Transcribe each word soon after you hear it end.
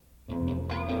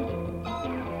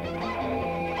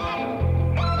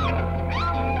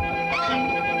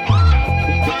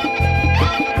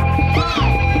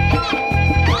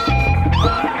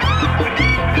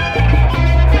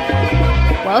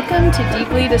Welcome to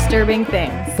Deeply Disturbing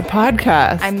Things, the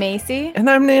podcast. I'm Macy. And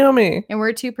I'm Naomi. And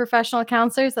we're two professional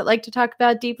counselors that like to talk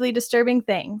about deeply disturbing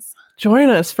things. Join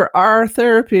us for our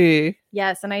therapy.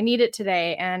 Yes, and I need it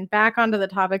today. And back onto the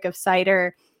topic of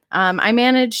cider. I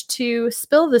managed to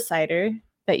spill the cider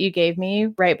that you gave me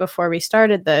right before we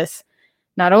started this,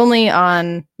 not only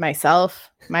on myself,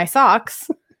 my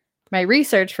socks, my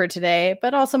research for today,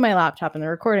 but also my laptop and the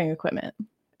recording equipment.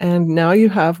 And now you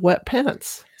have wet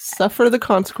pants. Suffer the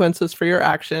consequences for your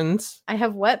actions. I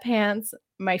have wet pants.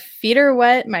 My feet are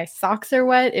wet. My socks are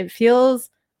wet. It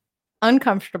feels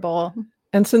uncomfortable.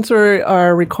 And since we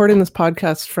are recording this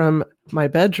podcast from my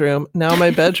bedroom, now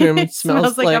my bedroom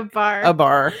smells like a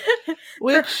bar.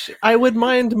 Which I would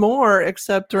mind more,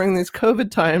 except during these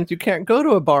COVID times, you can't go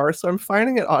to a bar. So I'm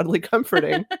finding it oddly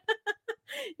comforting.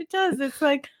 It does. It's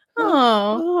like, like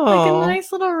a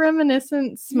nice little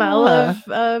reminiscent smell of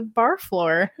a bar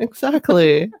floor.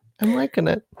 Exactly. I'm liking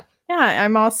it. Yeah,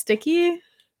 I'm all sticky.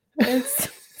 It's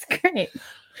great.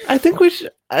 I think we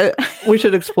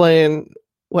should explain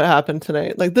what happened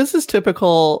tonight. Like, this is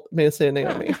typical Macy and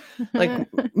Naomi. Like,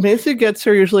 Macy gets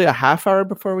here usually a half hour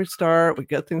before we start. We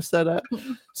get things set up.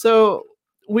 So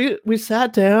we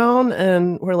sat down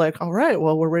and we're like, all right,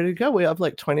 well, we're ready to go. We have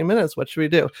like 20 minutes. What should we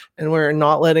do? And we're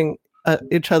not letting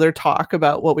each other talk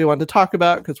about what we want to talk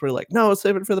about because we're like, no,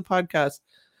 save it for the podcast.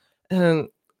 And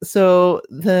so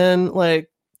then like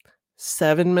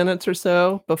 7 minutes or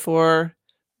so before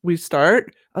we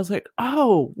start, I was like,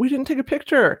 oh, we didn't take a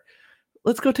picture.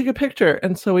 Let's go take a picture.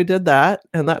 And so we did that.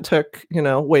 And that took,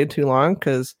 way too long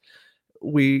because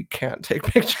we can't take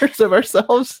pictures of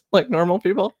ourselves like normal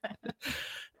people.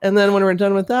 And then when we're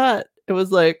done with that, it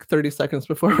was like 30 seconds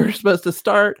before we were supposed to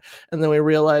start. And then we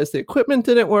realized the equipment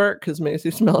didn't work because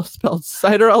Macy spelled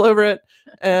cider all over it.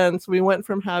 And so we went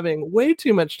from having way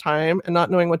too much time and not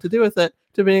knowing what to do with it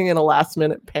to being in a last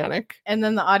minute panic. And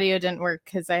then the audio didn't work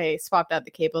because I swapped out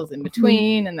the cables in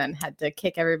between and then had to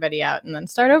kick everybody out and then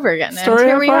start over again. Story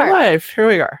of our life. Here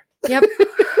we are. Yep.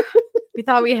 We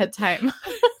thought we had time.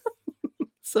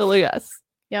 Silly us.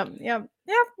 Yep.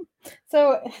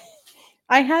 So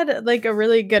I had like a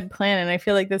really good plan, and I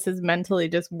feel like this has mentally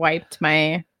just wiped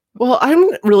my... Well, I'm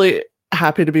really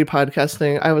happy to be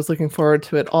podcasting. I was looking forward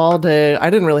to it all day. I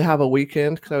didn't really have a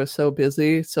weekend because I was so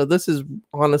busy. So this is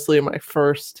honestly my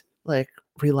first like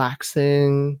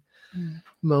relaxing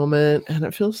moment, and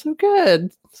it feels so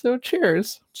good. So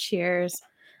cheers. Cheers.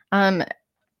 Do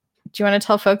you want to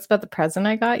tell folks about the present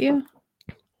I got you?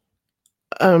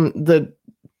 The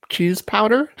cheese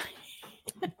powder.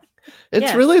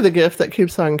 It's really the gift that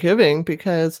keeps on giving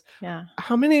because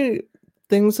how many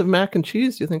things of mac and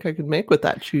cheese do you think I could make with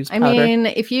that cheese powder? I mean,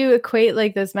 if you equate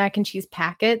like those mac and cheese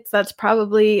packets, that's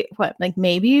probably like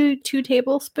maybe 2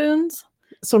 tablespoons?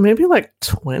 So maybe like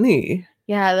 20.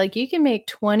 Yeah, like you can make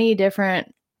 20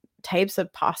 different types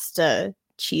of pasta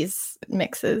cheese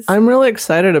mixes. I'm really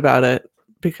excited about it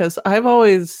because I've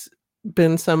always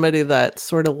been somebody that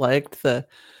sort of liked the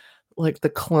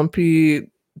clumpy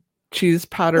cheese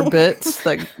powder bits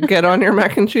that get on your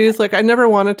mac and cheese. Like I never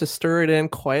wanted to stir it in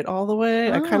quite all the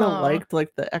way. I kind of liked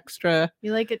like the extra...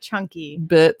 You like it chunky.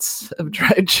 ...bits of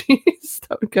dried cheese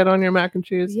that would get on your mac and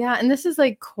cheese. Yeah, and this is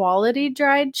like quality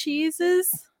dried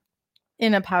cheeses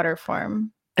in a powder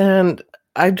form. And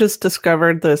I just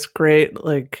discovered this great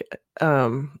like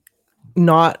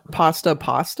not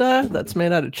pasta that's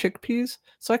made out of chickpeas.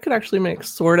 So I could actually make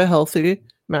sort of healthy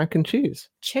mac and cheese.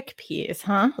 Chickpeas,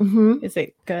 huh? Mm-hmm. Is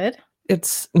it good?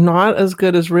 It's not as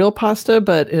good as real pasta,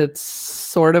 but it's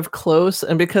sort of close.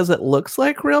 And because it looks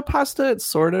like real pasta, it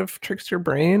sort of tricks your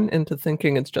brain into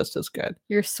thinking it's just as good.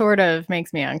 Your sort of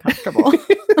makes me uncomfortable.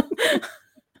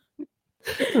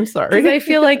 I'm sorry. I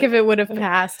feel like if it would have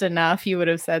passed enough, you would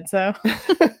have said so.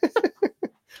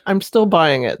 I'm still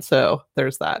buying it, so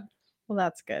there's that. Well,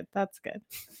 that's good. That's good.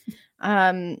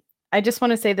 I just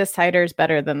want to say this cider is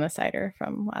better than the cider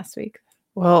from last week.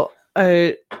 Well,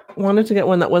 I wanted to get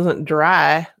one that wasn't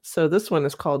dry, so this one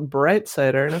is called Bright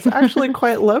Cider, and it's actually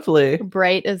quite lovely.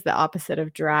 Bright is the opposite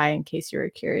of dry, in case you were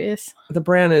curious. The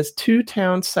brand is Two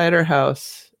Town Cider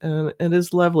House, and it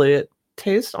is lovely. It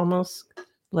tastes almost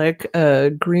like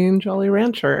a green Jolly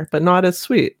Rancher, but not as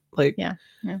sweet. Like,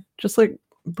 just like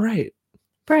Bright.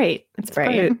 Bright. It's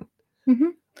bright. Mm-hmm.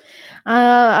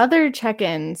 Other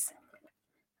check-ins.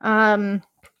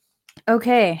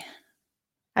 Okay.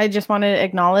 I just want to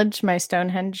acknowledge my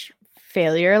Stonehenge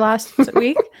failure last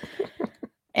week.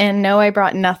 And no, I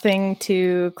brought nothing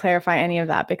to clarify any of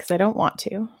that because I don't want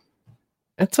to.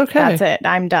 It's okay. That's it.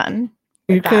 I'm done.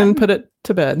 You can put it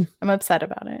to bed. I'm upset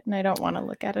about it and I don't want to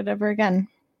look at it ever again.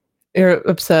 You're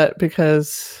upset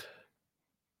because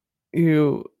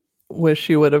you wish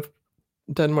you would have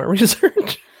done more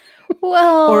research,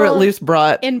 Well, or at least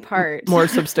brought in part more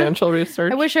substantial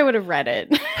research. I wish I would have read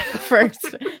it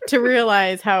first to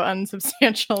realize how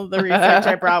unsubstantial the research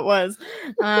I brought was.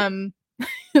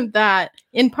 That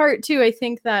in part too, I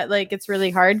think that like it's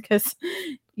really hard because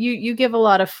you give a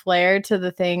lot of flair to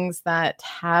the things that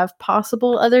have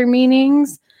possible other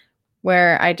meanings,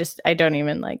 where I don't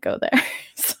even like go there.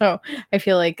 So I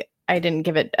feel like I didn't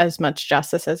give it as much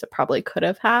justice as it probably could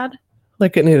have had.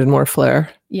 Like it needed more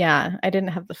flair. Yeah, I didn't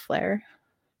have the flair.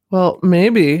 Well,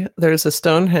 maybe there's a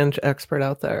Stonehenge expert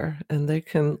out there and they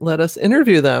can let us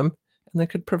interview them and they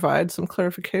could provide some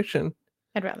clarification.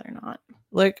 I'd rather not.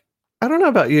 Like, I don't know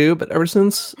about you, but ever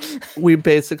since we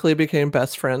basically became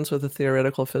best friends with a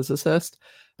theoretical physicist,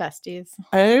 Besties.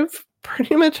 I've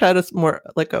pretty much had a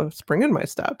spring in my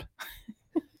step.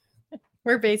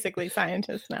 We're basically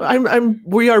scientists now.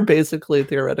 We are basically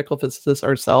theoretical physicists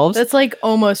ourselves. That's like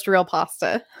almost real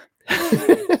pasta.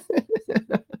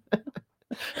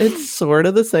 It's sort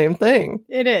of the same thing.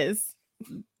 It is.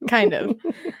 Kind of.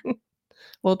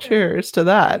 Well, cheers to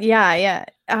that. Yeah.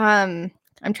 I'm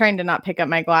trying to not pick up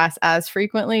my glass as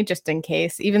frequently just in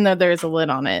case, even though there's a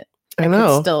lid on it. I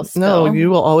know. Still spill. No,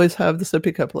 you will always have the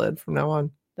sippy cup lid from now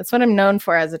on. That's what I'm known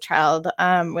for as a child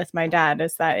with my dad,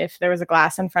 is that if there was a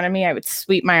glass in front of me, I would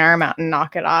sweep my arm out and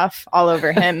knock it off all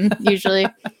over him, usually.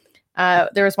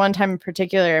 There was one time in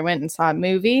particular, I went and saw a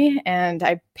movie and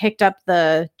I picked up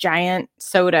the giant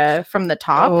soda from the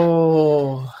top.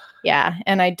 Oh. Yeah.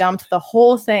 And I dumped the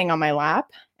whole thing on my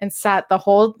lap and sat the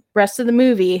whole rest of the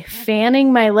movie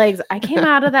fanning my legs. I came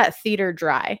out of that theater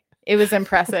dry. It was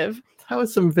impressive. That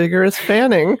was some vigorous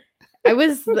fanning. I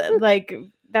was like,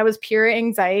 that was pure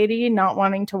anxiety, not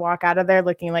wanting to walk out of there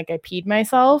looking like I peed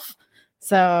myself.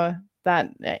 So that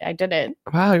I did it.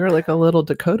 Wow, you're like a little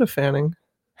Dakota Fanning.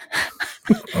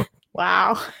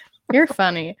 Wow, you're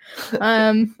funny.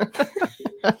 On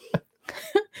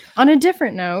a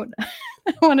different note,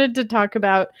 I wanted to talk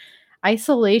about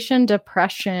isolation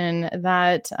depression.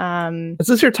 That is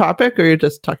this your topic, or you're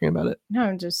just talking about it? No,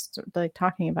 I'm just like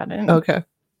talking about it. Okay.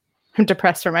 I'm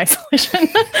depressed from isolation.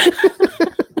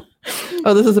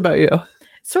 Oh, this is about you.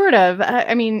 Sort of.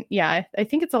 I mean, yeah, I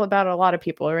think it's all about a lot of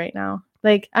people right now.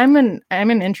 Like I'm an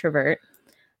introvert.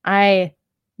 I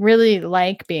really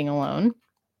like being alone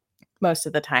most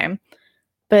of the time,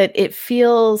 but it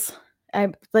feels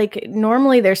like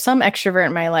normally there's some extrovert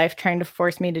in my life trying to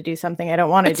force me to do something I don't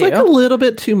want to do. It's like a little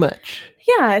bit too much.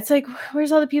 Yeah, it's like,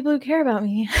 where's all the people who care about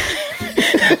me?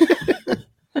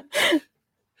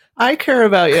 I care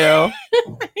about you.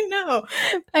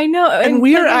 I know. And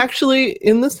we are actually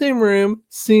in the same room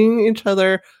seeing each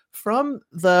other from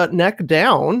the neck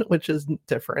down, which is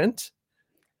different.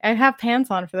 I have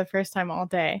pants on for the first time all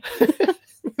day. I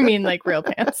mean, like real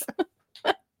pants.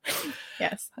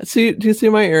 Yes. Do you see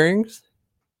my earrings?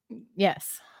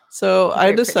 Yes. So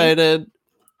I decided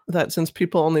that since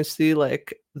people only see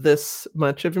like this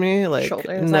much of me, like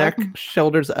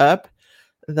shoulders up,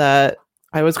 that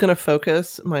I was going to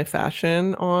focus my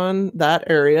fashion on that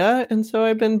area. And so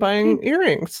I've been buying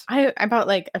earrings. I bought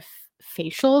like a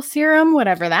facial serum,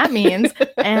 whatever that means,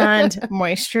 and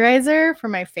moisturizer for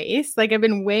my face. Like I've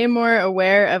been way more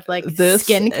aware of like this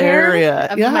skincare area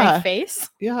of my face.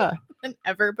 Yeah. Than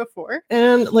ever before.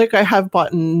 And like I have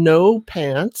bought no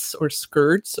pants or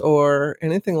skirts or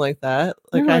anything like that.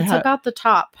 Like no, it's about the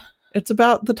top. It's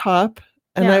about the top.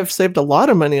 And yeah. I've saved a lot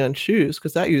of money on shoes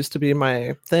because that used to be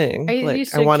my thing.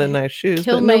 I wanted nice shoes,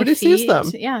 but nobody sees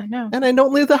them. Yeah, no. And I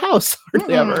don't leave the house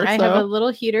hardly ever. I have a little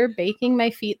heater baking my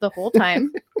feet the whole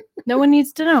time. No one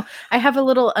needs to know. I have a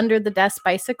little under the desk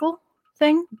bicycle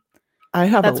thing.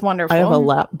 That's wonderful. I have a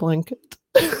lap blanket.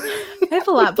 I have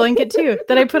a lap blanket too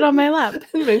that I put on my lap.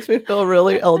 It makes me feel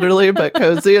really elderly but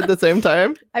cozy at the same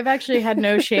time. I've actually had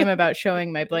no shame about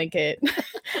showing my blanket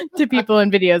to people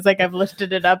in videos. Like I've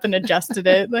lifted it up and adjusted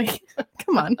it. Like,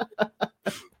 come on.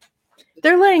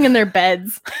 They're laying in their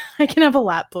beds. I can have a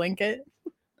lap blanket.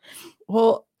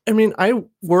 Well, I mean, I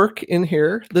work in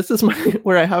here. This is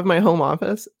where I have my home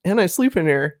office and I sleep in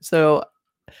here. So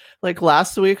like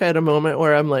last week, I had a moment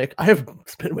where I'm like, I have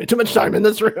spent way too much time in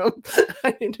this room.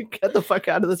 I need to get the fuck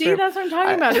out of this room. See, that's what I'm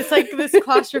talking about. It's like this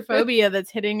claustrophobia that's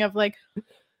hitting of like,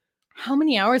 how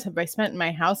many hours have I spent in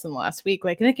my house in the last week?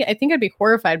 Like, I think I'd be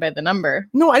horrified by the number.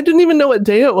 No, I didn't even know what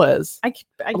day it was.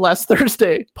 Last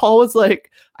Thursday, Paul was like,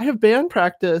 I have band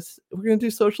practice. We're going to do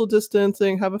social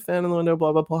distancing, have a fan in the window,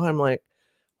 blah, blah, blah. I'm like,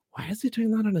 why is he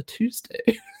doing that on a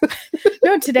Tuesday?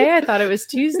 No, today I thought it was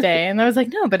Tuesday. And I was like,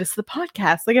 no, but it's the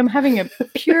podcast. Like I'm having a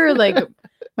pure like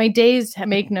My days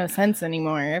make no sense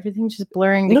anymore. Everything's just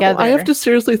blurring No, together. I have to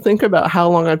seriously think about how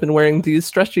long I've been wearing these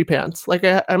stretchy pants. Like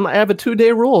I have a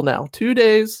 2-day rule now. 2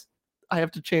 days, I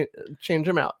have to change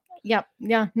them out. Yep.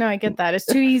 Yeah. No, I get that. It's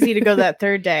too easy to go that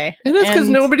third day. It is because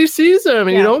And- nobody sees them,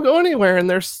 and yeah. you don't go anywhere, and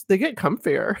they get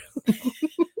comfier.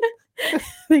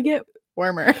 They get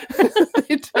warmer.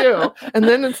 They do. And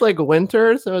then it's like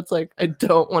winter, so it's like I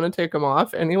don't want to take them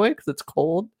off anyway because it's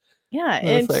cold. Yeah, And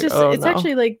it's it's like, just oh, it's no.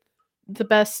 actually like the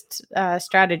best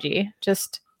strategy.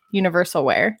 Just universal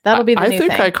wear. That'll be the I new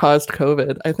think thing. I caused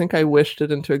COVID. I think I wished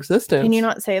it into existence. Can you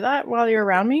not say that while you're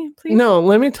around me, please? No,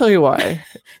 let me tell you why.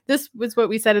 This was what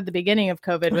we said at the beginning of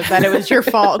COVID, was that it was your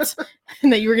fault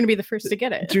and that you were going to be the first to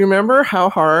get it. Do you remember how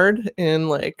hard in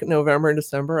like November and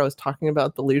December I was talking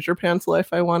about the leisure pants life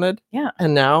I wanted? Yeah.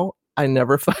 And now I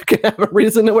never fucking have a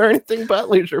reason to wear anything but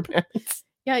leisure pants.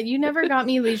 Yeah, you never got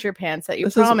me leisure pants that you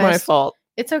This promised. isn't my fault.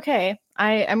 It's okay.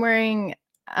 I'm wearing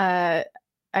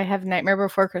I have Nightmare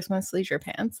Before Christmas leisure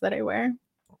pants that I wear.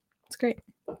 It's great.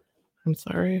 I'm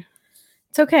sorry.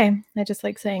 It's okay. I just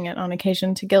like saying it on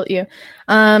occasion to guilt you.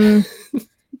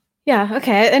 Yeah,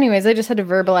 okay. Anyways, I just had to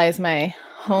verbalize my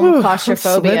home Whew, I'm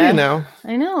claustrophobia. sweaty now.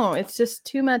 I know. It's just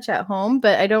too much at home,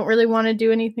 but I don't really want to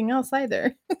do anything else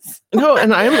either. No,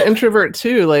 and I'm an introvert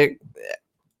too. Like,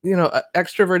 you know,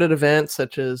 extroverted events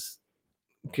such as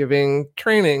giving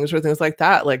trainings or things like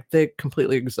that, like they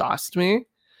completely exhaust me.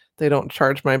 They don't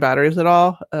charge my batteries at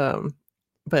all.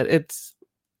 But it's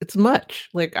much.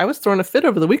 Like I was throwing a fit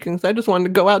over the weekends. I just wanted to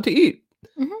go out to eat,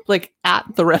 like at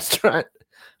the restaurant.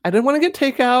 I didn't want to get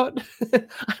takeout.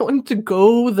 I wanted to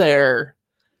go there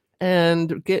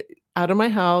and get out of my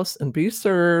house and be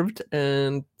served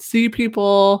and see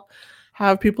people,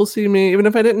 have people see me, even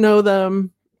if I didn't know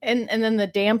them. And then the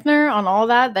dampener on all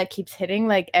that keeps hitting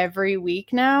like every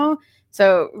week now.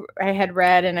 So I had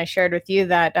read and I shared with you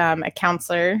that a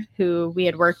counselor who we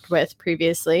had worked with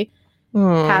previously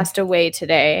passed away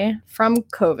today from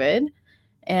COVID.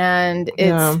 And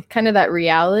it's kind of that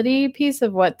reality piece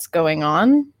of what's going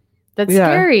on. That's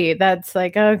scary. That's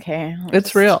like, okay.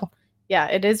 It's real. Yeah,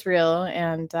 it is real.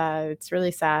 And it's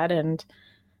really sad. And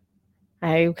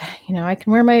I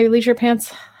can wear my leisure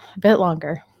pants a bit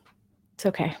longer. It's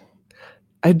okay.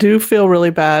 I do feel really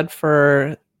bad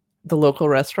for the local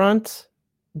restaurants.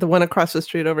 The one across the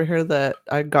street over here that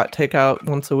I got takeout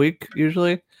once a week,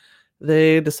 usually,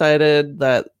 they decided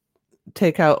that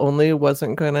takeout only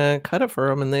wasn't going to cut it for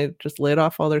them. And they just laid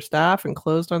off all their staff and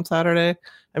closed on Saturday.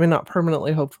 I mean, not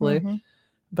permanently, hopefully.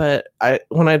 But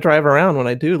when I drive around, when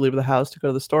I do leave the house to go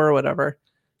to the store or whatever,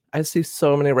 I see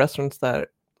so many restaurants that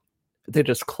they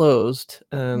just closed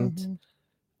and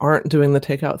aren't doing the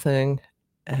takeout thing.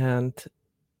 And,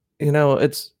 you know,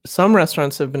 it's some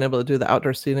restaurants have been able to do the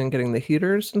outdoor seating, getting the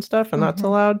heaters and stuff, and that's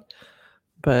allowed.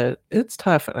 But it's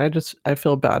tough. And I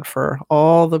feel bad for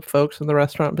all the folks in the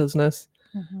restaurant business,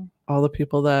 all the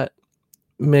people that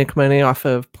make money off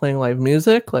of playing live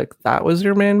music. Like that was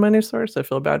your main money source. I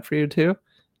feel bad for you too.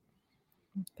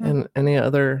 And any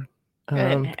other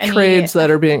trades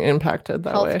that are being impacted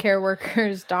that way. Healthcare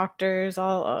workers, doctors,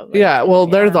 all.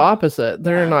 They're the opposite.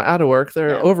 They're not out of work.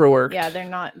 They're overworked. Yeah, they're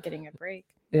not getting a break.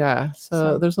 Yeah.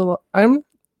 So there's a lot. I'm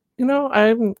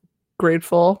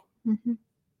grateful.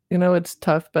 You know, it's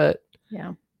tough, but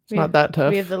it's not that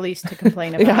tough. We have the least to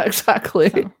complain about. Yeah, exactly.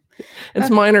 So. It's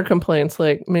minor complaints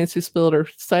like Macy spilled her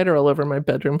cider all over my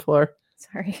bedroom floor.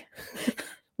 Sorry.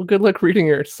 Well, good luck reading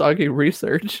your soggy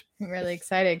research. I'm really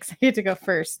excited because I get to go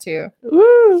first too.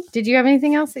 Woo! Did you have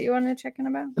anything else that you wanted to check in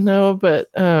about? No, but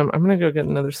I'm gonna go get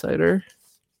another cider.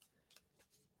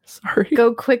 Sorry.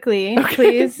 Go quickly,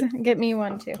 please. Get me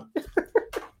one too.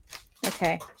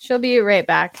 Okay, she'll be right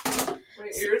back. My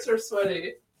ears are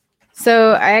sweaty.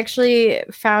 So I actually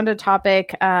found a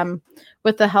topic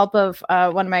with the help of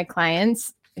one of my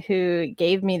clients who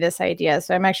gave me this idea.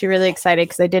 So I'm actually really excited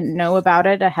because I didn't know about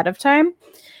it ahead of time.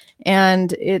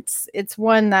 And it's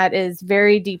one that is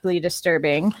very deeply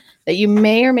disturbing that you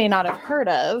may or may not have heard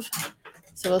of.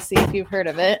 So we'll see if you've heard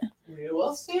of it. We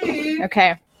will see.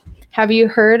 Okay. Have you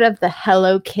heard of the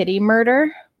Hello Kitty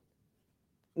murder?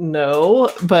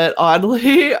 No, but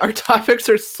oddly, our topics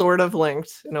are sort of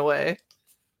linked in a way.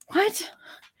 What?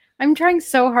 I'm trying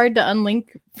so hard to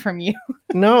unlink from you.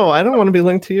 No, I don't want to be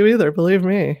linked to you either. Believe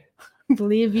me.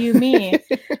 Believe you me.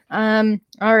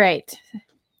 All right.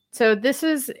 So this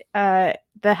is the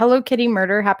Hello Kitty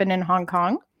murder happened in Hong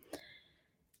Kong.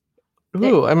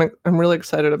 Ooh, I'm really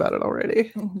excited about it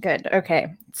already. Good.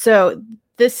 Okay. So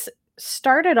this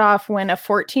started off when a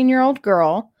 14-year-old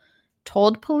girl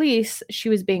told police she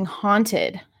was being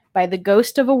haunted by the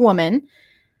ghost of a woman.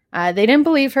 They didn't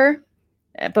believe her.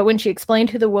 But when she explained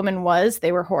who the woman was,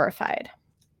 they were horrified.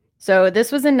 So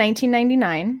this was in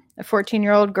 1999. A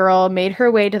 14-year-old girl made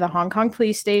her way to the Hong Kong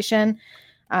police station.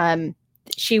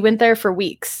 She went there for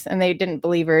weeks, and they didn't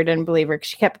believe her.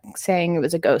 She kept saying it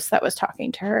was a ghost that was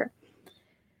talking to her.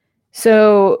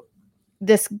 So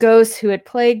this ghost who had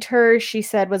plagued her, she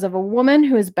said, was of a woman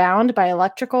who was bound by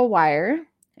electrical wire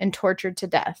and tortured to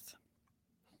death.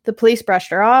 The police brushed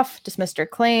her off, dismissed her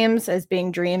claims as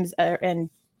being dreams and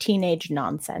teenage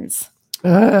nonsense.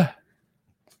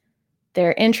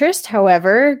 Their interest,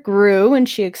 however, grew when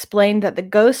she explained that the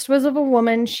ghost was of a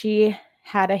woman she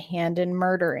had a hand in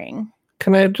murdering.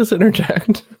 Can I just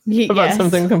interject about Yes.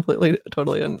 something completely,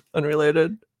 totally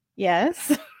unrelated?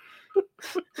 Yes.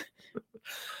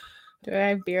 Do I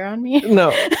have beer on me?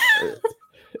 No.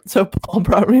 So Paul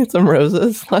brought me some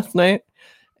roses last night,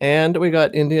 and we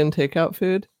got Indian takeout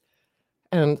food,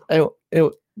 and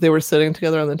they were sitting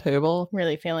together on the table.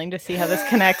 Really failing to see how this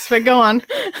connects, but go on.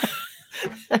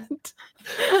 And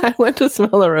I went to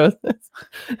smell the roses,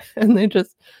 and they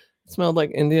just smelled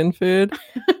like Indian food.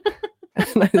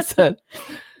 And I said,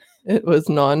 it was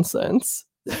nonsense.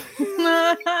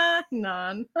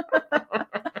 None.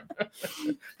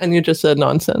 And you just said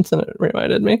nonsense, and it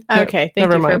reminded me. Okay, thank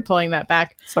Never you for mind. pulling that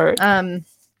back. Sorry.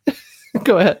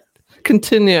 Go ahead.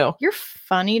 Continue. You're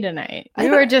funny tonight. I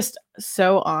You know. are just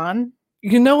so on.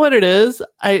 You know what it is?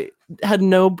 I had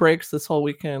no breaks this whole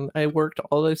weekend. I worked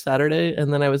all day Saturday,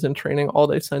 and then I was in training all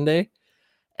day Sunday.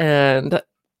 And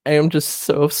I am just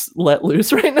so let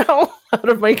loose right now out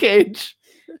of my cage.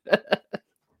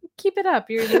 Keep it up.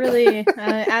 You're really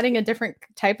adding a different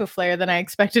type of flair than I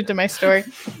expected to my story.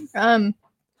 I'm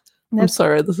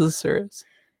sorry, this is serious.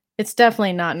 It's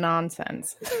definitely not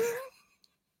nonsense.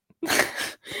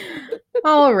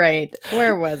 All right.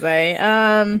 Where was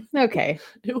I? Okay.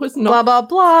 It was Blah, not. blah,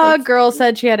 blah. Girl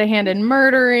said she had a hand in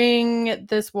murdering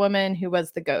this woman who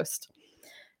was the ghost.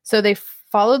 So they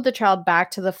followed the child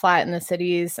back to the flat in the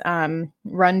city's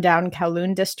rundown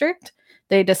Kowloon district.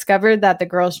 They discovered that the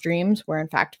girl's dreams were in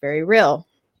fact very real.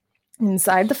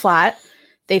 Inside the flat,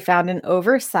 they found an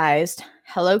oversized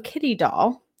Hello Kitty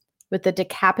doll with a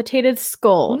decapitated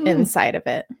skull inside of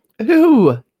it.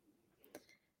 Ew.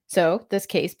 So this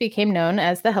case became known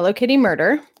as the Hello Kitty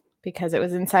murder because it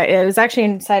was actually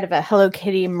inside of a Hello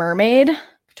Kitty mermaid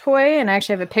toy. And I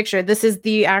actually have a picture. This is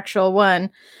the actual one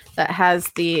that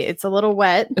has it's a little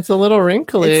wet. It's a little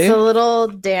wrinkly. It's a little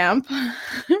damp.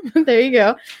 There you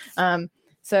go.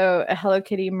 So a Hello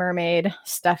Kitty mermaid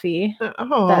stuffy.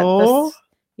 Oh.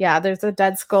 There's a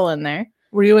dead skull in there.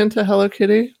 Were you into Hello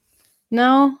Kitty?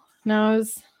 No, I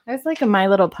was like a My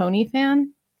Little Pony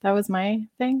fan. That was my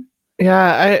thing.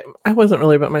 Yeah, I wasn't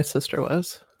really, but my sister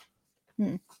was.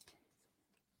 Hmm.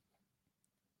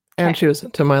 And Okay. she was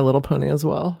into My Little Pony as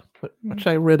well, which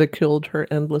I ridiculed her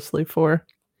endlessly for.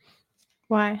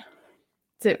 Why?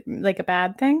 Is it like a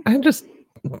bad thing? I just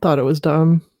thought it was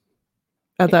dumb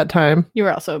at that time. You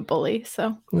were also a bully,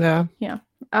 so. Yeah.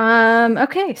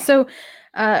 Okay, so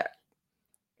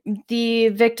the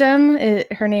victim,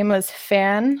 her name was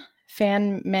Fan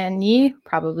Manyi,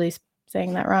 probably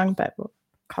saying that wrong, but we'll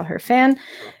call her Fan.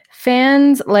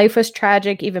 Fan's life was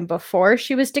tragic even before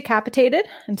she was decapitated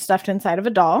and stuffed inside of a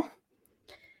doll.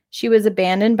 She was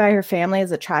abandoned by her family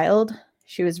as a child.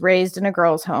 She was raised in a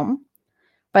girls' home.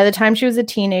 By the time she was a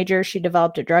teenager, she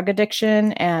developed a drug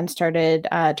addiction and started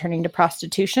turning to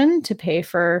prostitution to pay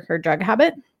for her drug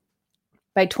habit.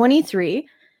 By 23,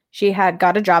 she had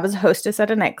got a job as a hostess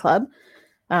at a nightclub,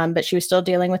 but she was still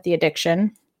dealing with the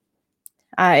addiction.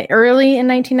 Early in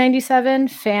 1997,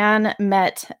 Fan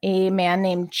met a man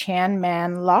named Chan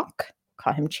Man Lok,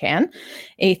 call him Chan,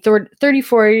 a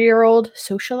 34-year-old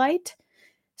socialite.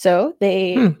 So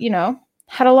they,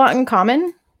 had a lot in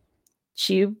common.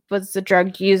 She was a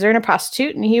drug user and a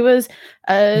prostitute, and he was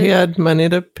He had money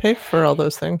to pay for all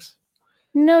those things.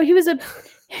 No, he was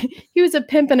a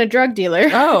pimp and a drug dealer.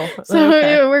 Oh, So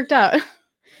okay. it worked out.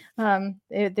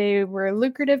 They were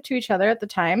lucrative to each other at the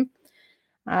time.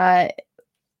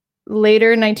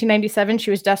 Later in 1997,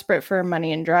 she was desperate for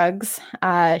money and drugs.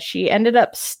 She ended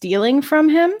up stealing from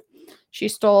him. She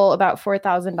stole about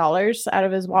 $4,000 out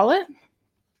of his wallet.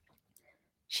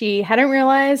 She hadn't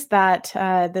realized that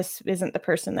this isn't the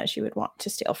person that she would want to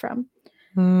steal from.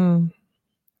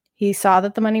 He saw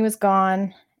that the money was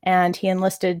gone, and he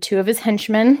enlisted 2 of his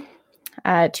henchmen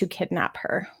to kidnap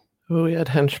her. Oh, we had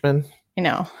henchmen.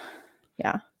 Yeah.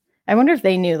 I wonder if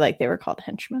they knew they were called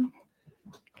henchmen.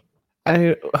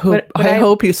 I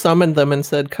hope he summoned them and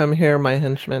said, "Come here, my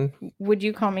henchmen." Would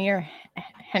you call me your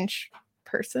hench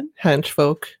person? Hench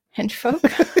folk. Hench folk?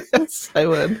 Yes, I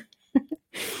would.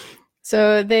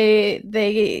 So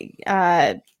they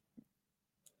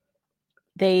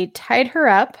tied her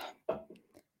up.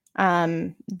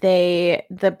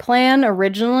 The plan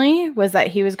originally was that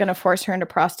he was going to force her into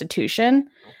prostitution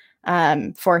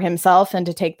for himself and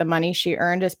to take the money she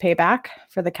earned as payback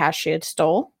for the cash she had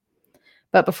stole.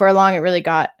 But before long, it really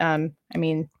got,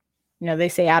 they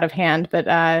say out of hand,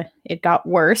 but it got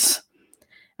worse.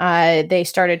 They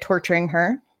started torturing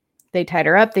her. They tied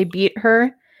her up. They beat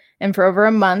her. And for over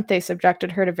a month, they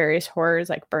subjected her to various horrors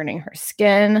like burning her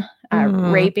skin,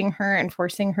 raping her, and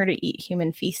forcing her to eat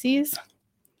human feces.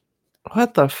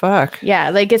 What the fuck?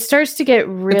 Yeah, like it starts to get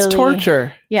really... It's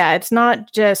torture. Yeah, it's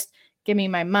not just give me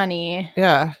my money.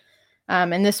 Yeah.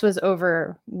 And this was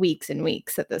over weeks and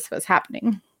weeks that this was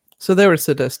happening. So they were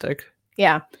sadistic.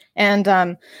 Yeah. And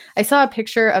I saw a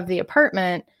picture of the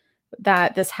apartment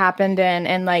that this happened in,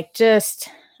 and like just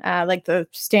like the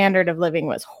standard of living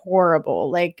was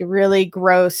horrible, like really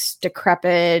gross,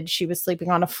 decrepit. She was sleeping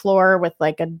on a floor with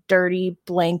like a dirty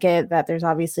blanket that there's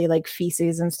obviously like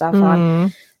feces and stuff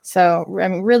on. So, I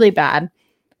mean, really bad.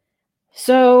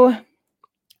 So.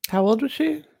 How old was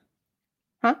she?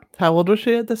 Huh? How old was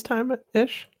she at this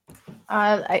time-ish?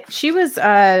 She was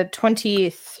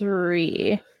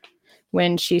 23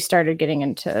 when she started getting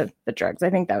into the drugs. I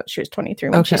think that she was 23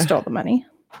 when she stole the money.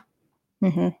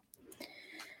 Mm-hmm.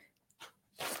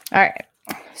 All right.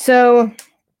 So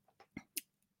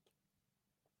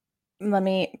let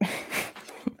me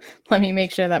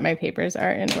make sure that my papers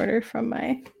are in order from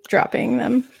my dropping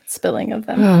them, spilling of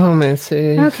them. Oh,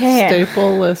 Macy. Okay.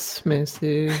 Stapleless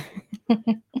Macy.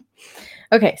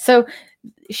 Okay, so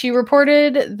she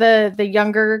reported the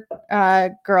younger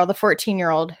girl, the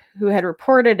 14-year-old who had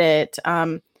reported it,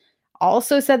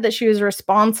 also said that she was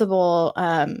responsible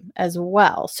as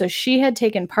well. So she had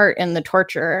taken part in the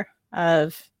torture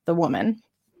of the woman.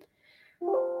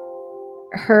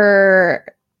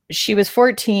 She was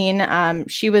 14.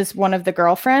 She was one of the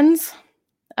girlfriends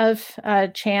of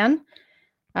Chan.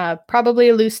 Probably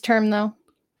a loose term, though.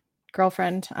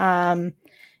 Girlfriend.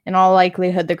 In all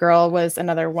likelihood, the girl was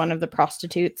another one of the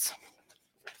prostitutes.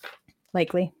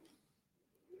 Likely.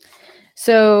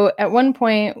 So at one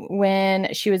point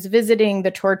when she was visiting the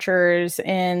torturers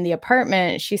in the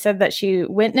apartment, she said that she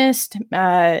witnessed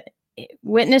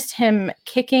him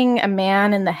kicking a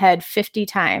man in the head 50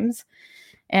 times.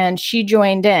 And she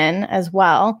joined in as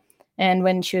well. And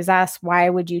when she was asked,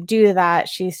 why would you do that?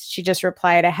 She just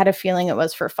replied, I had a feeling it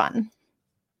was for fun.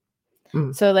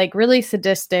 So like really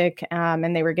sadistic,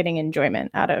 and they were getting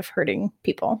enjoyment out of hurting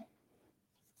people.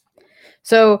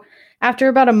 So after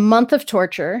about a month of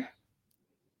torture,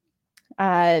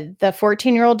 the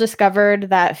 14-year-old discovered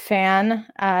that Fan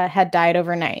had died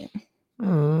overnight.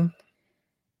 Chan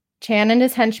and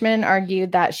his henchmen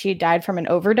argued that she died from an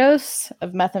overdose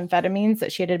of methamphetamines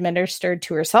that she had administered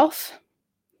to herself.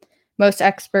 Most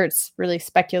experts really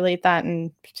speculate that,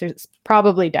 and she's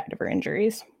probably died of her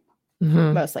injuries.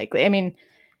 Most likely. I mean,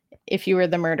 if you were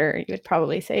the murderer, you would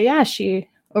probably say, yeah, she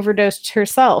overdosed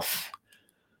herself.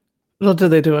 Well, did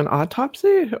they do an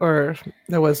autopsy, or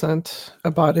there wasn't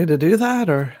a body to do that,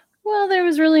 or? Well, there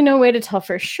was really no way to tell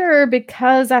for sure,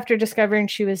 because after discovering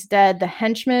she was dead, the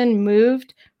henchmen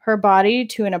moved her body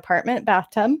to an apartment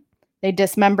bathtub. They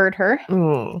dismembered her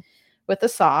with a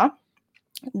saw.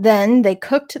 Then they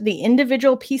cooked the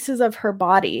individual pieces of her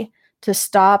body to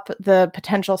stop the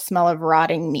potential smell of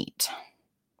rotting meat.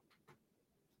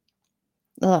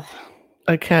 Ugh.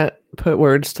 I can't put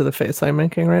words to the face I'm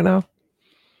making right now.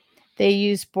 They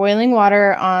used boiling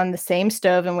water on the same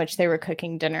stove in which they were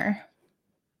cooking dinner.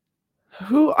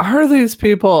 Who are these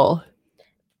people?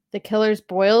 The killers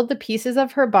boiled the pieces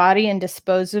of her body and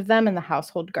disposed of them in the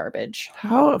household garbage.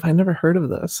 How have I never heard of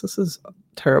this? This is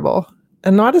terrible.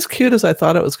 And not as cute as I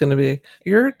thought it was going to be.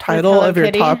 Your title of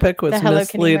your topic was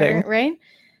misleading. Murder, right?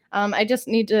 I just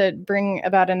need to bring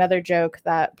about another joke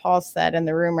that Paul said in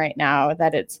the room right now,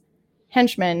 that it's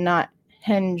henchmen, not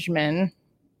henchman.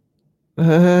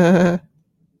 Oh.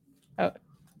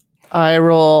 Eye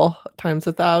roll times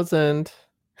 1,000.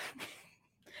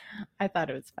 I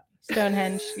thought it was fun.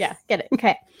 Stonehenge. Yeah, get it.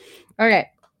 Okay. All right.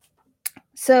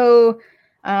 So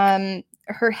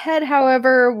her head,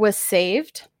 however, was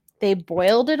saved. They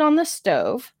boiled it on the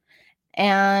stove,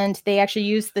 and they actually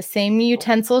used the same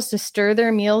utensils to stir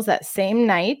their meals that same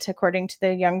night, according to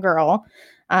the young girl,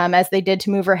 as they did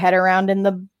to move her head around in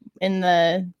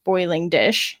the boiling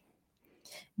dish.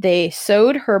 They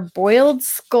sewed her boiled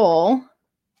skull.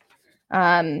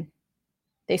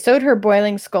 They sewed her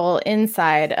boiling skull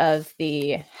inside of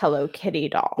the Hello Kitty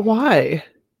doll. Why?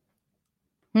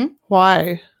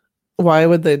 Why? Why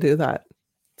would they do that?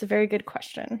 It's a very good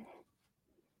question.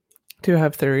 Do you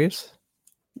have theories?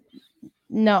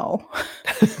 No,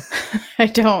 I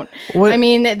don't. What, I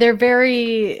mean, they're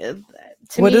very.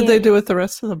 To what me, did they do with the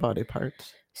rest of the body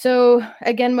parts? So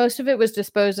again, most of it was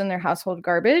disposed in their household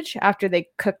garbage after they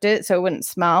cooked it, so it wouldn't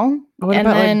smell. What And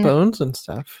about then, like bones and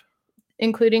stuff?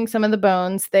 including some of the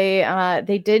bones,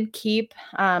 they did keep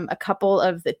a couple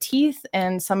of the teeth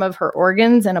and some of her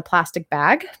organs in a plastic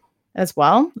bag as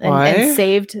well, and Why?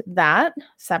 saved that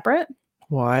separate.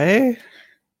 Why?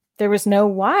 There was no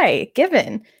why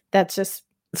given. That's just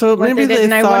So what maybe they did. they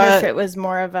And I wonder if thought it was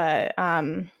more of a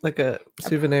like a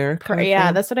souvenir. Kind of yeah,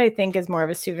 thing. that's what I think is more of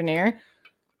a souvenir.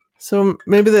 So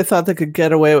maybe they thought they could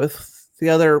get away with the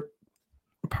other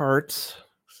parts.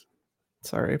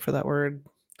 Sorry for that word.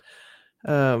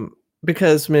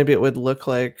 Because maybe it would look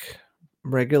like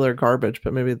regular garbage,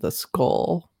 but maybe the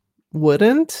skull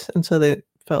wouldn't. And so they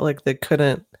felt like they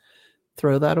couldn't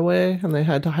throw that away and they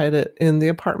had to hide it in the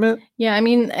apartment. Yeah, I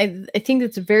mean, I think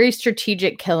it's a very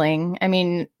strategic killing. I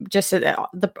mean, just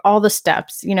all the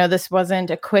steps. You know, this wasn't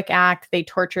a quick act. They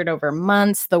tortured over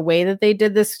months. The way that they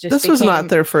did this just was not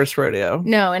their first rodeo.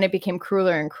 No, and it became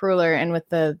crueler and crueler. And with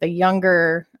the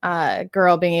younger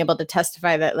girl being able to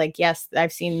testify that, like, yes,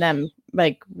 I've seen them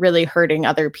like really hurting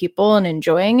other people and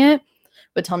enjoying it,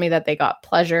 would tell me that they got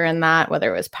pleasure in that,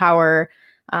 whether it was power.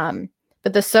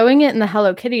 But the sewing it in the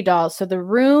Hello Kitty dolls. So the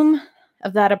room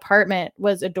of that apartment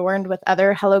was adorned with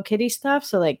other Hello Kitty stuff.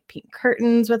 So like pink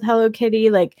curtains with Hello Kitty,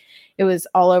 like it was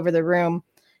all over the room,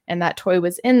 and that toy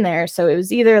was in there. So it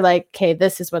was either like, okay,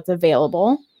 this is what's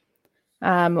available.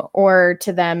 Or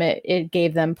to them, it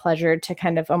gave them pleasure to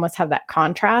kind of almost have that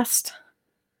contrast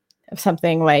of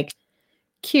something like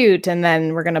cute, and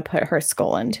then we're going to put her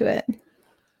skull into it.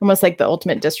 Almost like the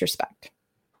ultimate disrespect.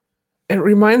 It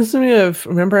reminds me of,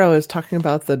 remember I was talking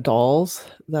about the dolls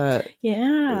that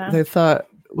they thought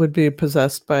would be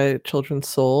possessed by children's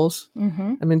souls?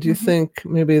 Mm-hmm. I mean, do you think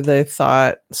maybe they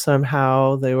thought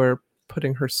somehow they were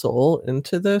putting her soul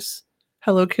into this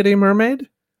Hello Kitty mermaid?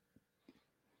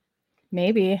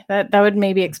 Maybe. That would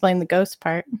maybe explain the ghost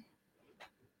part.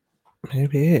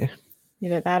 Maybe.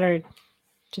 Either that or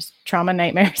just trauma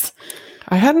nightmares.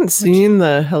 I hadn't seen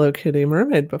the Hello Kitty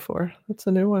mermaid before. That's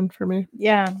a new one for me.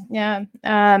 Yeah.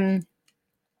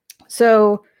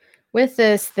 So with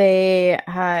this, they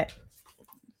said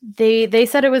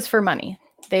it was for money.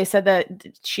 They said that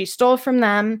she stole from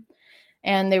them,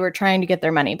 and they were trying to get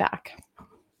their money back.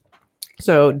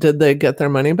 So did they get their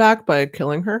money back by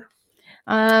killing her?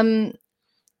 I'm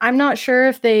not sure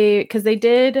if because they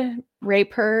did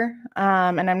rape her,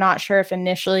 and I'm not sure if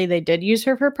initially they did use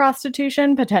her for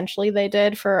prostitution. Potentially they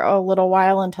did for a little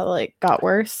while until it got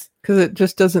worse. Because it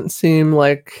just doesn't seem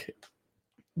like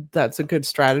that's a good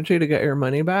strategy to get your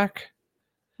money back.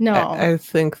 No. I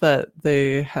think that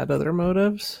they had other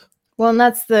motives. Well, and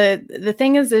that's the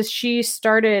thing is she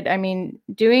started, I mean,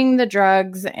 doing the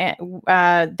drugs,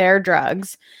 their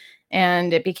drugs,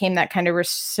 and it became that kind of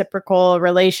reciprocal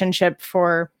relationship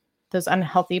for those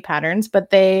unhealthy patterns. But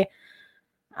they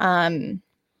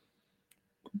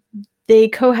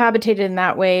cohabitated in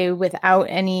that way without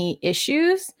any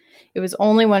issues. It was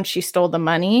only when she stole the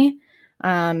money.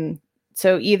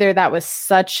 So either that was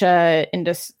such a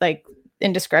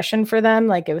indiscretion for them,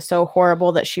 like it was so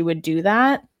horrible that she would do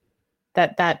that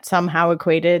somehow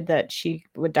equated that she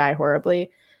would die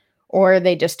horribly, or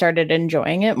they just started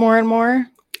enjoying it more and more.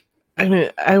 I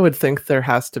mean, I would think there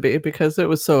has to be, because it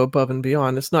was so above and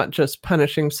beyond. It's not just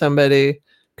punishing somebody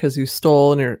because you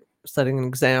stole and you're setting an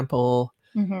example.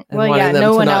 Mm-hmm. And well, yeah, them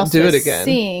no to one not else do was it again.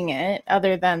 seeing it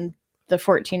other than the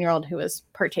 14-year-old who was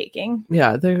partaking.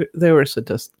 Yeah, they were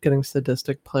getting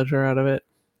sadistic pleasure out of it.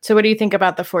 So what do you think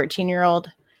about the 14-year-old,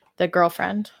 the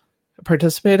girlfriend?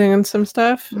 Participating in some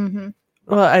stuff? Mm-hmm.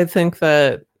 Well, I think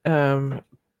that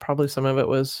probably some of it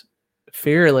was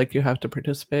fear, like you have to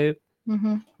participate,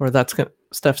 or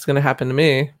stuff's going to happen to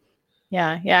me.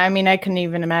 Yeah. I mean, I couldn't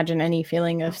even imagine any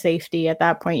feeling of safety at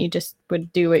that point. You just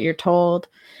would do what you're told.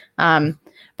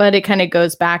 But it kind of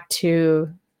goes back to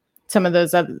some of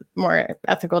those other more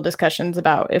ethical discussions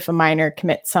about if a minor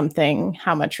commits something,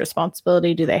 how much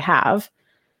responsibility do they have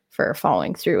for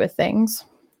following through with things?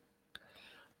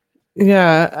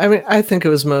 Yeah, I mean, I think it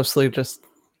was mostly just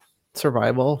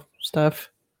survival stuff.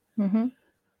 Mm-hmm.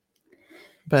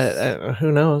 But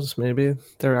who knows? Maybe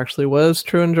there actually was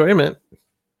true enjoyment.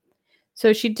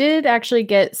 So she did actually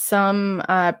get some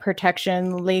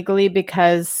protection legally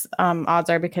because odds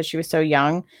are because she was so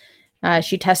young.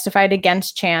 She testified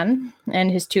against Chan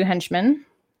and his two henchmen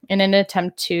in an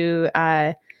attempt to,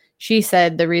 she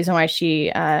said the reason why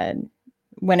she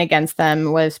went against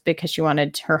them was because she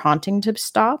wanted her haunting to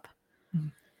stop.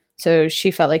 So she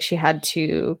felt like she had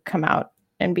to come out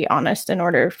and be honest in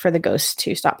order for the ghost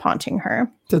to stop haunting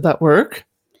her. Did that work?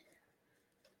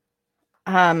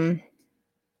 Um,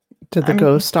 Did the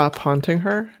ghost stop haunting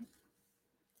her?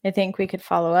 I think we could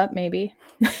follow up maybe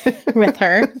with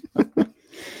her.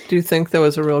 Do you think there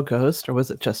was a real ghost, or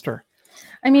was it just her?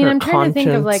 I mean, her I'm trying to think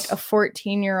of like conscience? a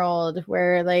 14-year-old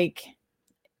where like,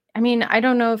 I mean, I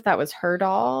don't know if that was her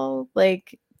doll.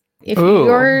 Like if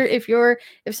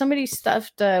somebody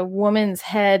stuffed a woman's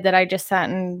head that I just sat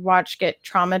and watched get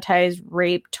traumatized,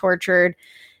 raped, tortured,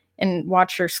 and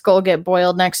watched her skull get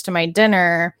boiled next to my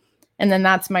dinner, and then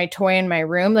that's my toy in my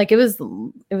room. Like it was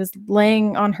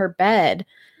laying on her bed.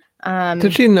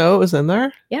 Did she know it was in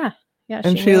there? Yeah.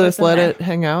 And she just let it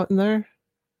hang out in there?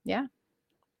 Yeah.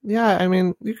 Yeah, I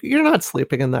mean, you're not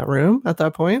sleeping in that room at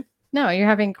that point. No, you're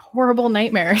having horrible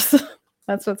nightmares.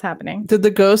 That's what's happening. Did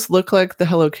the ghost look like the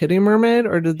Hello Kitty mermaid,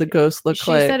 or did the ghost look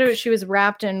like... She said she was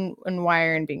wrapped in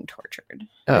wire and being tortured.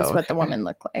 That's what the woman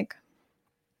looked like.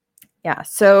 Yeah,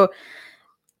 so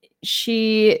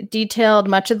she detailed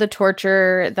much of the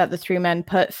torture that the three men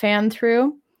put Fan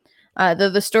through. Though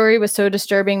the story was so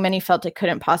disturbing, many felt it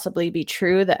couldn't possibly be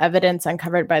true. The evidence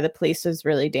uncovered by the police was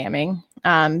really damning.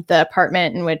 The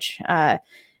apartment in which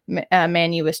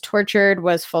Manu was tortured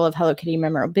was full of Hello Kitty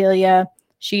memorabilia,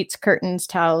 sheets, curtains,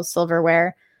 towels,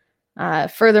 silverware.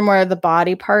 Furthermore, the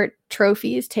body part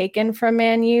trophies taken from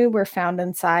Manu were found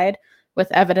inside,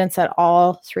 with evidence that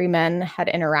all three men had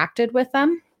interacted with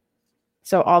them.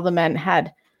 So all the men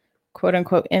had, quote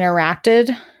unquote,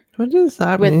 interacted. What does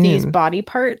that with mean? These body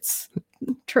parts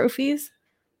trophies.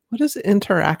 What does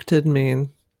interacted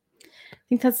mean? I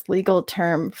think that's legal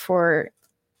term for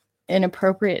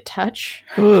inappropriate touch.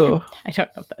 Ooh. I don't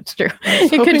know if that's true.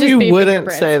 It could just you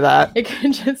wouldn't say that. It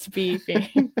could just be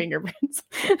fingerprints.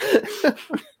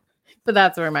 But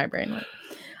that's where my brain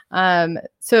went.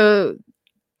 So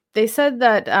they said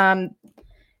that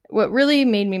what really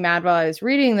made me mad while I was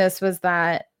reading this was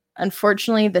that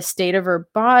unfortunately the state of her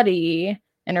body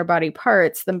and her body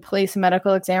parts, the police and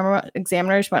medical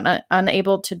examiners were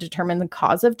unable to determine the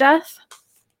cause of death.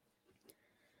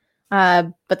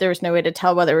 But there was no way to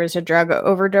tell whether it was a drug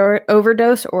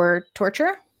overdose or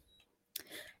torture.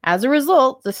 As a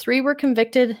result, the three were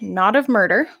convicted not of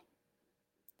murder,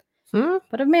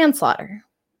 but of manslaughter.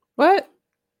 What?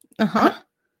 Uh-huh.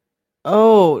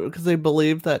 Oh, because they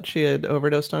believed that she had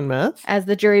overdosed on meth? As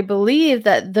the jury believed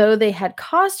that though they had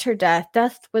caused her death,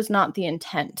 death was not the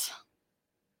intent.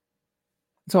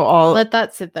 So let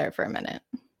that sit there for a minute.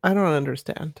 I don't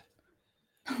understand.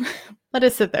 Let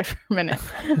it sit there for a minute.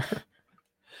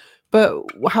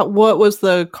 But what was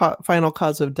the final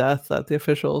cause of death that the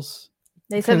officials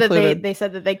concluded? They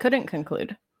said that they couldn't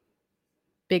conclude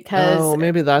because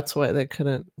maybe that's why they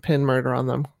couldn't pin murder on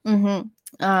them.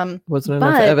 Mm-hmm. Wasn't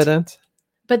enough evidence.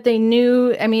 But they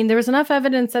knew. I mean, there was enough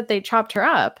evidence that they chopped her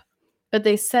up, but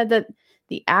they said that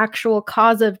the actual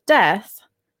cause of death,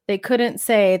 they couldn't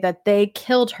say that they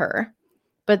killed her,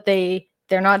 but they're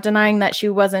not denying that she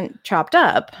wasn't chopped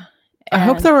up. I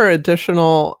hope there were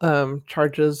additional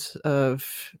charges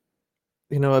of,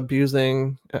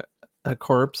 abusing a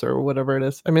corpse or whatever it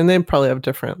is. I mean, they probably have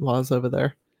different laws over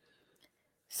there.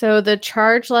 So the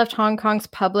charge left Hong Kong's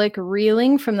public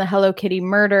reeling from the Hello Kitty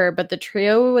murder, but the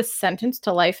trio was sentenced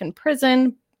to life in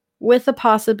prison with the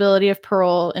possibility of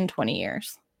parole in 20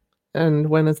 years. And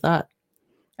when is that?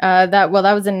 That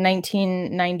was in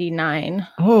 1999.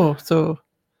 Oh, so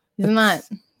isn't that?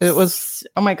 It was.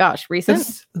 Oh my gosh,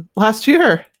 recent. Last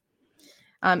year.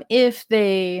 If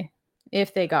they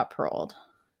got paroled.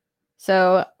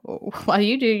 So while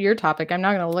you do your topic, I'm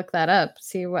not going to look that up,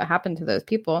 see what happened to those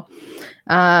people.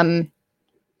 But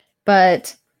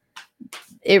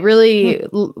it really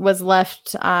was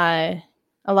left a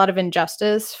lot of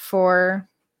injustice for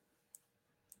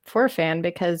Fan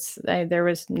because there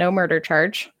was no murder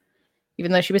charge,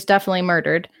 even though she was definitely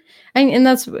murdered. And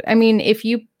that's, I mean, if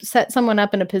you set someone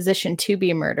up in a position to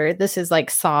be murdered, this is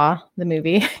like Saw, the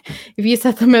movie. If you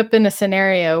set them up in a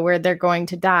scenario where they're going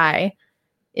to die,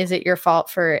 is it your fault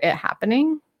for it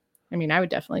happening? I mean, I would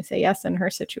definitely say yes in her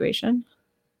situation.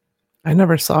 I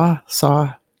never saw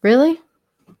Saw. Really?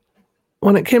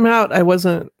 When it came out, I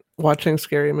wasn't watching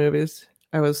scary movies.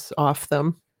 I was off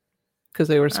them because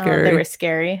they were scary. They were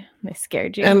scary. They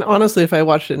scared you. And honestly, if I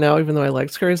watched it now, even though I like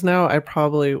scaries now, I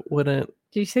probably wouldn't.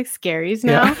 Did you say scaries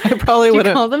now? Yeah, I probably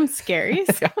wouldn't. Call them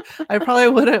scaries? Yeah, I probably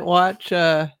wouldn't watch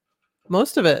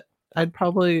most of it. I'd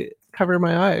probably cover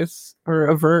my eyes or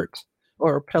avert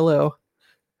or pillow.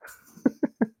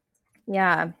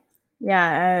 Yeah.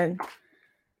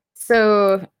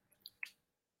 So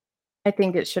I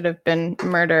think it should have been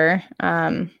murder.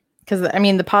 Because Because, I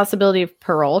mean, the possibility of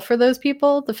parole for those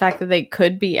people, the fact that they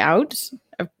could be out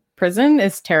of prison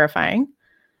is terrifying.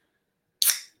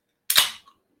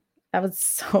 That was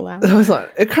so loud. That was loud.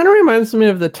 It kind of reminds me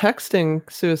of the texting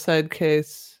suicide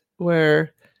case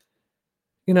where,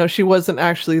 you know, she wasn't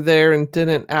actually there and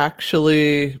didn't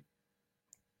actually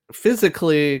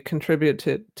physically contribute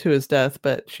to his death,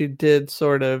 but she did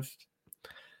sort of,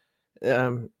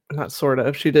 not sort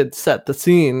of, she did set the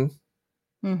scene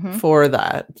for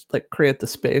that, like create the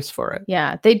space for it.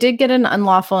 Yeah, they did get an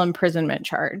unlawful imprisonment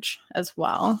charge as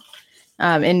well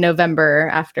in November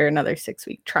after another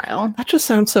 6-week trial. That just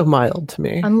sounds so mild to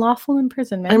me. Unlawful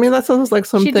imprisonment. I mean, that sounds like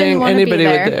something anybody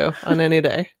would do on any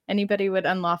day. Anybody would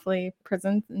unlawfully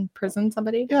imprison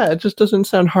somebody? Yeah, it just doesn't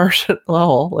sound harsh at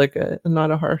all, like not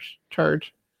a harsh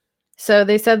charge. So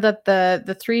they said that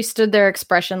the three stood there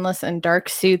expressionless in dark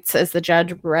suits as the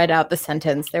judge read out the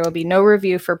sentence. There will be no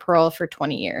review for parole for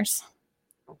 20 years.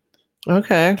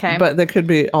 Okay. But they could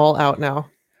be all out now.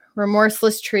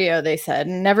 Remorseless trio, they said.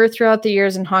 Never throughout the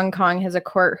years in Hong Kong has a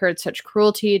court heard such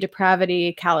cruelty,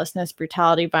 depravity, callousness,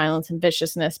 brutality, violence, and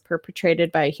viciousness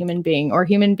perpetrated by a human being or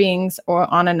human beings or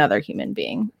on another human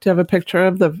being. Do you have a picture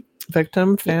of the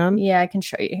victim, Fan? Yeah, I can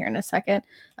show you here in a second.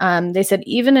 They said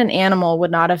even an animal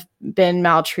would not have been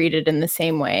maltreated in the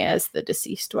same way as the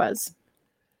deceased was,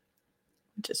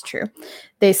 which is true.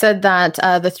 They said that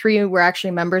the three were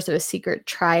actually members of a secret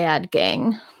triad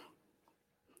gang.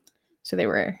 So they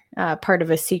were part of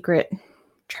a secret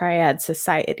triad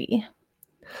society.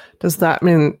 Does that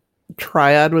mean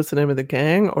triad was the name of the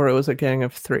gang, or it was a gang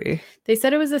of three? They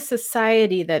said it was a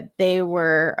society that they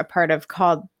were a part of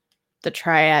called the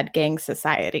Triad Gang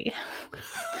Society.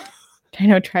 I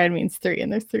know triad means three,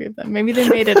 and there's three of them. Maybe they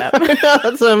made it up.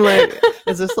 That's what I'm like,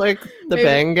 is this like the Maybe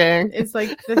Bang Gang? It's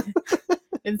like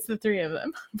it's the three of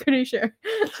them. I'm pretty sure.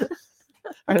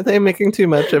 Are they making too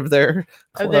much of their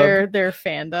club? Their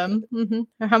fandom?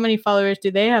 How many followers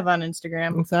do they have on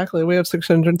Instagram? Exactly. We have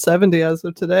 670 as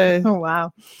of today. Oh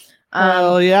wow.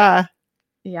 Oh yeah.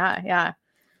 Yeah.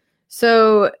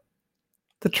 So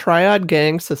the Triad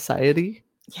Gang Society.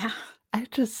 Yeah. I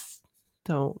just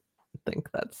don't think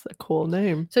that's a cool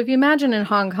name. So if you imagine in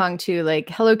Hong Kong too, like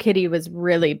Hello Kitty was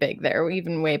really big there,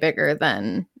 even way bigger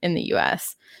than in the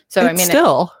US. So I mean,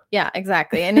 still. Yeah,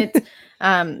 exactly. And it's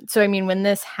so I mean, when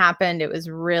this happened, it was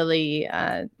really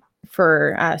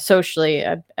for socially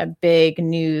a big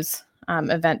news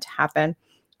event to happen.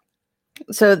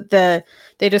 So they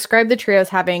described the trio as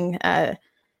having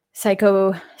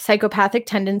psychopathic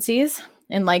tendencies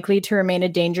and likely to remain a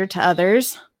danger to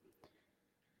others.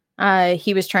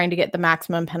 He was trying to get the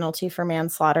maximum penalty for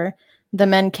manslaughter. The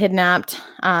men kidnapped.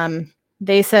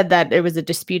 They said that it was a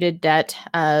disputed debt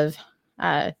of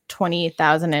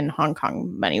 20,000 in Hong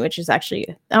Kong money, which is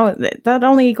actually that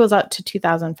only equals out to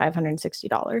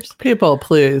 $2,560. People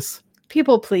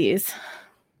please.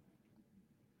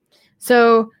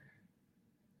 So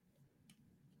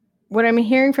what I'm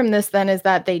hearing from this then is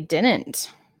that they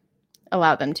didn't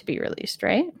allow them to be released,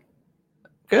 right?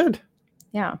 Good.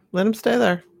 Yeah. Let them stay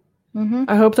there.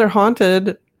 I hope they're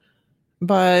haunted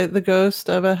by the ghost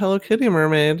of a Hello Kitty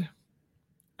mermaid.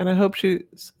 And I hope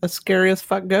she's a scary as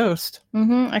fuck ghost.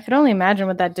 I could only imagine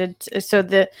what that did. So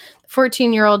the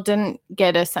 14-year-old didn't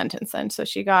get a sentence then. So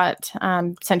she got,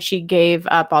 since she gave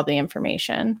up all the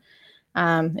information,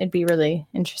 it'd be really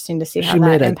interesting to see how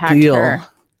that impacted her.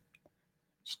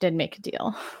 She did make a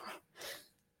deal.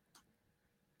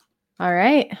 All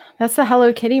right. That's the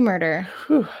Hello Kitty murder.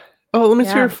 Whew. Oh, let me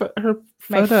see her photo.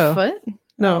 My foot?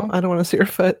 No, I don't want to see her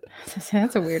foot.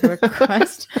 That's a weird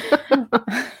request.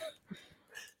 I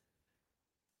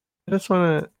just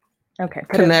want to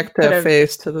connect a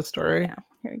face to the story. Yeah,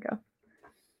 here we go.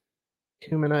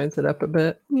 Humanize it up a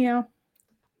bit. Yeah.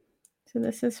 So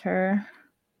this is her.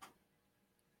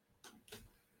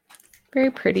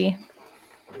 Very pretty.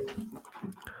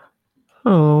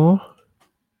 Oh.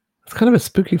 It's kind of a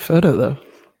spooky photo, though.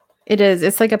 It is.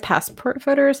 It's like a passport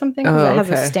photo or something because it has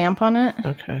a stamp on it.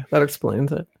 Okay, that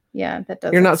explains it. Yeah, that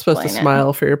does. You're not supposed to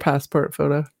smile for your passport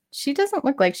photo. She doesn't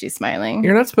look like she's smiling.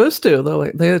 You're not supposed to, though.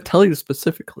 Like, they tell you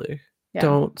specifically,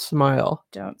 don't smile.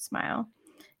 Don't smile.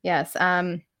 Yes.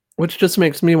 Which just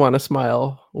makes me want to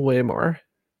smile way more.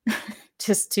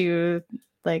 Just to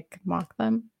like mock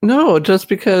them? No, just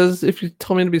because if you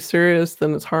tell me to be serious,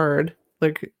 then it's hard.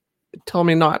 Like, tell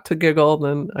me not to giggle,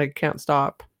 then I can't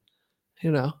stop.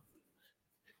 You know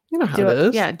how it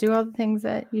is. Yeah, do all the things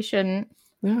that you shouldn't.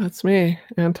 Yeah, it's me,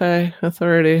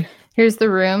 anti-authority. Here's the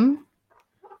room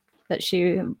that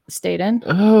she stayed in.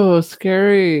 Oh,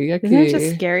 scary. Yucky. Isn't it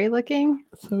just scary looking?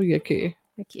 So yucky.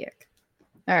 Yuck.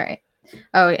 All right.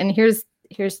 Oh, and here's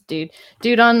here's the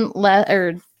dude on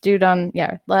left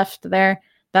there.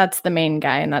 That's the main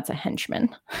guy, and that's a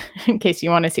henchman. In case you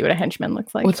want to see what a henchman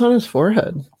looks like. What's on his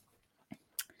forehead?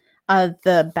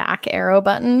 The back arrow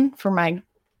button for my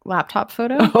laptop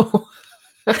photo. Oh.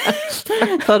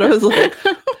 I thought it was like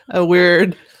a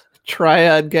weird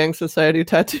triad gang society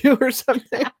tattoo or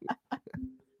something.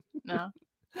 No.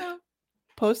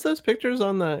 Post those pictures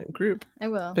on the group. I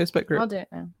will. Facebook group. I'll do it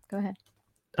now. Go ahead.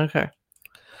 Okay.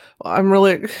 Well, I'm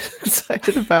really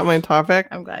excited about my topic.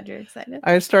 I'm glad you're excited.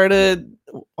 I started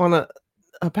on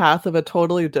a path of a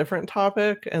totally different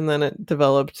topic, and then it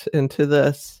developed into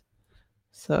this.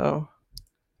 So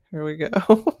here we go.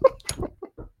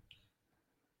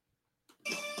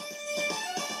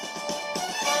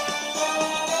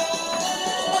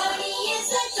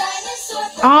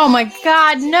 Oh my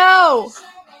God, no!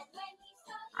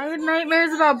 I had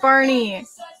nightmares about Barney.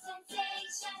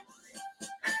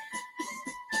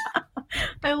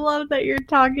 I love that you're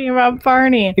talking about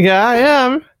Barney. Yeah, I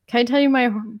am. Can I tell you my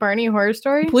Barney horror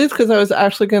story? Please, because I was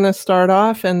actually going to start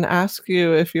off and ask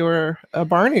you if you were a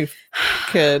Barney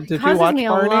kid. Did you watch me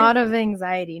Barney? A lot of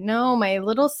anxiety. No, my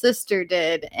little sister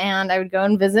did, and I would go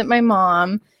and visit my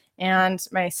mom. And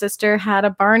my sister had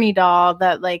a Barney doll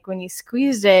that, like, when you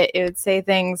squeezed it, it would say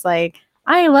things like,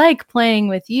 "I like playing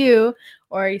with you,"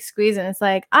 or you squeeze it and it's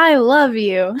like, "I love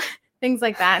you," things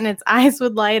like that. And its eyes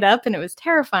would light up, and it was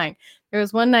terrifying. There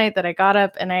was one night that I got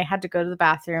up and I had to go to the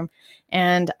bathroom,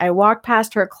 and I walked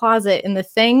past her closet, and the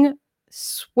thing,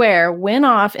 went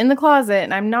off in the closet,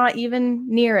 and I'm not even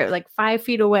near it, like 5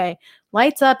 feet away,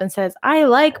 lights up and says, "I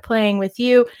like playing with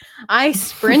you." I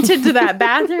sprinted to that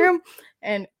bathroom,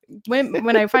 and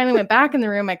when I finally went back in the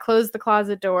room, I closed the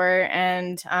closet door,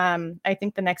 and I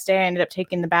think the next day I ended up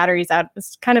taking the batteries out.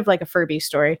 It's kind of like a Furby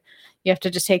story. You have to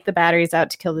just take the batteries out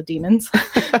to kill the demons.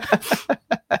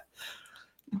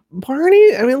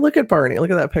 Barney? I mean, look at Barney. Look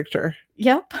at that picture.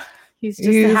 Yep. He's just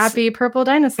a happy purple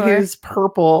dinosaur. He's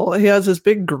purple. He has this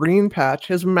big green patch.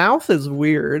 His mouth is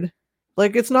weird.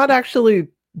 Like, it's not actually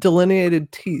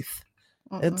delineated teeth.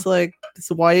 It's like this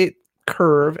white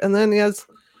curve. And then he has,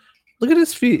 look at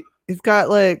his feet. He's got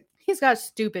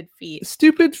stupid feet.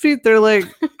 Stupid feet. They're like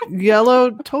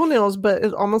yellow toenails, but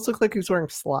it almost looks like he's wearing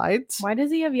slides. Why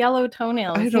does he have yellow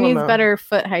toenails? He needs better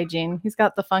foot hygiene. He's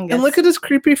got the fungus. And look at his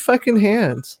creepy fucking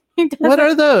hands. What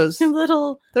are those?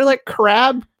 They're like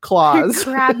crab claws.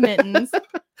 Crab mittens.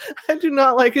 I do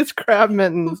not like his crab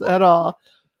mittens at all.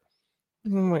 Oh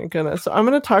my goodness. So I'm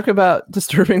going to talk about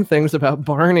disturbing things about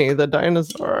Barney the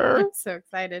dinosaur. I'm so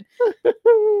excited.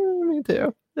 Me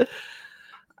too.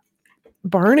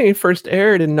 Barney first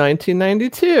aired in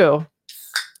 1992.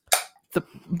 The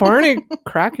Barney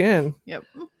crack in. Yep.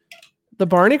 The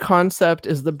Barney concept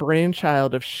is the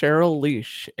brainchild of Cheryl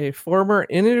Leash, a former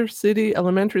inner city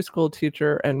elementary school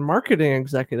teacher and marketing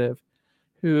executive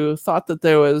who thought that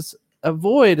there was a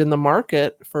void in the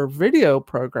market for video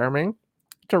programming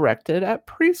directed at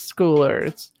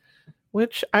preschoolers,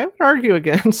 which I would argue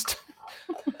against.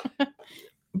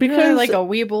 Because like a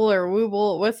Weeble or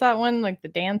Wooble, what's that one? Like the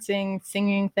dancing,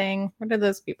 singing thing. What are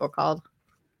those people called?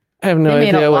 I have no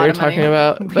idea what you're talking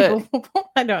about. But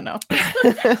I don't know.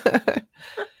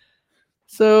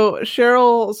 So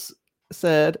Cheryl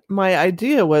said, "My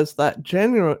idea was that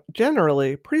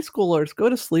generally preschoolers go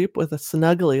to sleep with a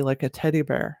snuggly like a teddy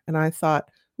bear. And I thought,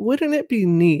 wouldn't it be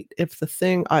neat if the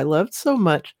thing I loved so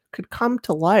much could come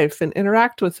to life and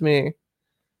interact with me?"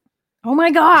 Oh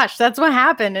my gosh, that's what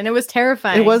happened. And it was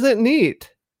terrifying. It wasn't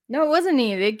neat. No, it wasn't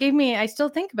neat. It gave me, I still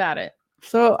think about it.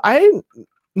 So I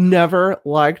never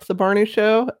liked the Barney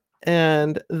show.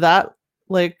 And that,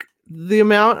 like, the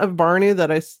amount of Barney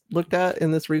that I looked at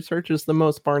in this research is the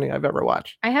most Barney I've ever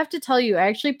watched. I have to tell you, I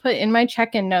actually put in my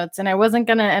check-in notes, and I wasn't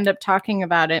going to end up talking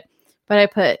about it, but I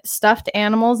put stuffed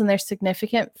animals, and they're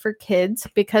significant for kids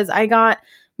because I got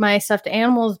my stuffed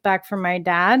animals back from my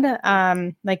dad,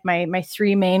 like my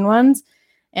three main ones,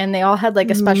 and they all had like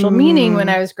a special meaning when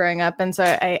I was growing up. And so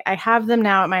I have them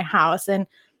now at my house, and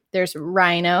there's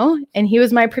Rhino, and he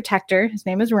was my protector. His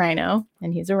name is Rhino,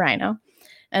 and he's a rhino.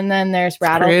 And then there's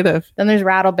Rattle. Creative. Then there's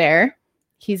Rattle Bear.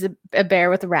 He's a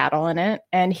bear with a rattle in it.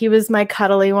 And he was my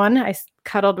cuddly one. I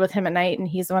cuddled with him at night, and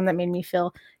he's the one that made me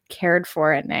feel cared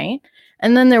for at night.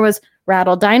 And then there was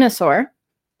Rattle Dinosaur.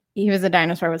 He was a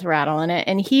dinosaur with a rattle in it.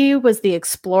 And he was the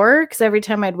explorer, because every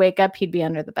time I'd wake up, he'd be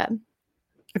under the bed.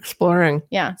 Exploring.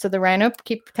 Yeah. So the rhino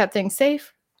kept things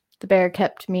safe. The bear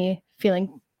kept me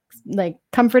feeling like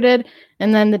comforted.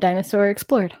 And then the dinosaur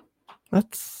explored.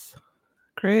 That's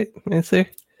great, Nancy.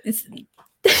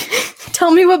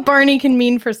 Tell me what Barney can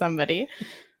mean for somebody.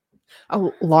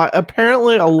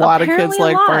 Apparently, a lot of kids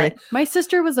like Barney. My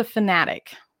sister was a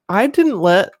fanatic. I didn't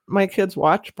let my kids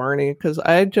watch Barney because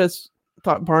I just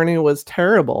thought Barney was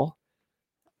terrible.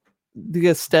 The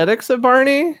aesthetics of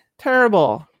Barney,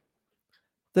 terrible.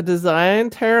 The design,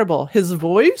 terrible. His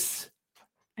voice?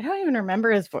 I don't even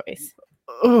remember his voice.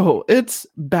 Oh, it's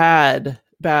bad.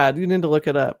 Bad. You need to look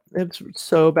it up. It's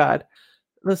so bad.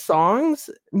 The songs,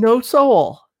 no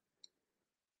soul.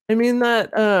 I mean,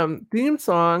 that theme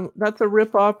song, that's a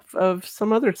ripoff of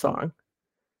some other song.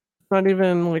 It's not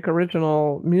even like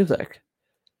original music.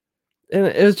 And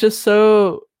it was just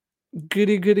so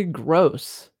goody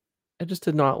gross. I just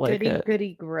did not like it.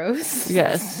 Goody gross.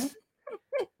 Yes.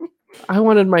 I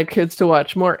wanted my kids to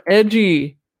watch more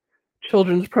edgy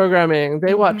children's programming.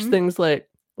 They watched things like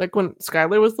when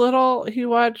Skylar was little, he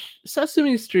watched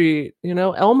Sesame Street. You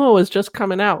know, Elmo was just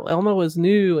coming out. Elmo was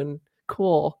new and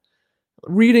cool.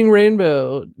 Reading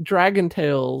Rainbow, Dragon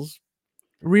Tales,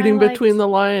 Reading Between the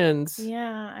Lions.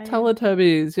 Yeah.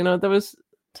 Teletubbies. You know, there was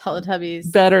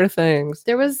Teletubbies. Better things.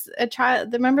 There was a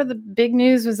child. Remember the big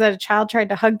news was that a child tried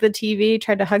to hug the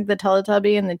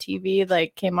Teletubby, and the TV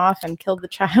like came off and killed the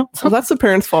child. Well, that's the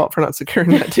parents' fault for not securing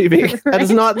that TV. Right? That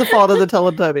is not the fault of the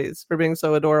Teletubbies for being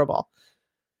so adorable.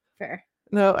 Fair.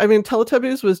 No, I mean,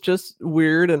 Teletubbies was just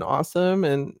weird and awesome,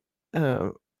 and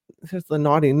there's the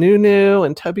Naughty Nunu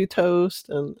and Tubby Toast,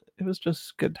 and it was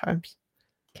just good times.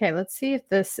 Okay, let's see if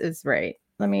this is right.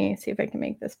 Let me see if I can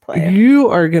make this play. You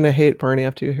are gonna hate Barney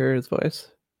after you hear his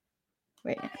voice.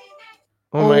 Wait.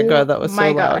 Oh my god, that was so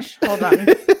loud. My gosh, hold on.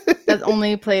 That's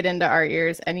only played into our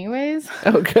ears anyways.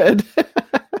 Oh, good.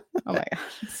 Oh my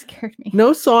gosh, it scared me.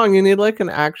 No song. You need like an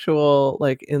actual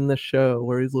like in the show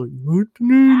where he's like.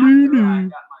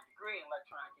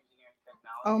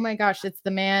 Oh my gosh, it's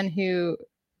the man who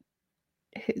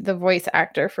the voice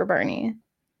actor for Barney.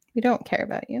 We don't care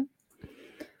about you.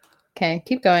 Okay,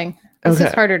 keep going. This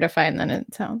is harder to find than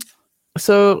it sounds.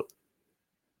 So,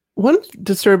 one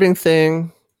disturbing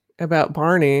thing about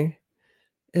Barney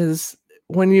is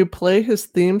when you play his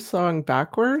theme song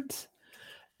backwards,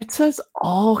 it says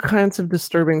all kinds of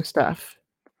disturbing stuff.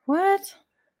 What?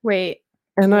 Wait.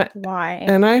 Why?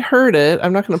 And I heard it.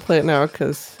 I'm not going to play it now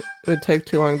because it would take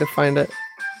too long to find it.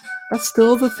 That's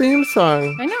still the theme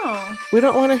song. I know. We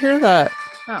don't want to hear that.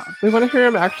 Oh. We want to hear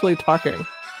him actually talking.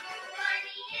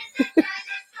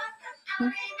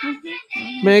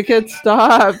 Make it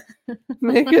stop.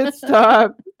 Make it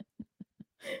stop.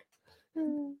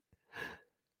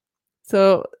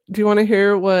 So, do you want to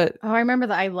hear what? Oh, I remember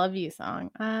the "I Love You"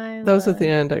 song. That was at the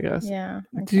end, I guess. Yeah.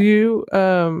 Okay. Do you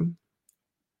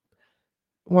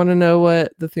want to know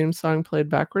what the theme song played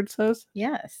backwards says?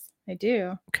 Yes, I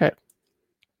do. Okay.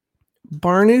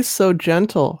 Barney's so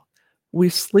gentle. We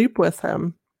sleep with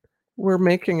him. We're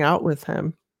making out with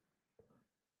him.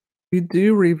 We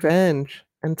do revenge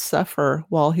and suffer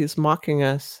while he's mocking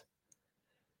us.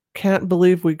 Can't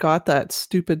believe we got that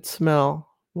stupid smell.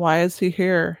 Why is he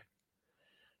here?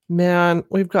 Man,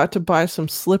 we've got to buy some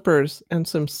slippers and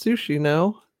some sushi,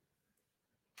 no?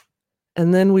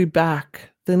 And then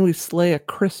we slay a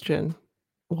Christian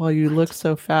while you look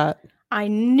so fat. I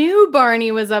knew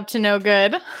Barney was up to no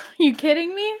good. You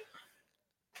kidding me?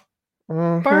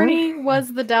 Mm-hmm. Barney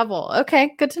was the devil.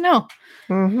 Okay, good to know.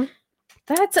 Mm-hmm.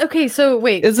 That's okay. So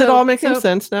wait, is it all making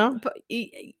sense now?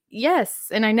 Yes,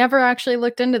 and I never actually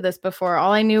looked into this before.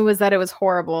 All I knew was that it was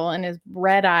horrible and his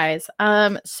red eyes.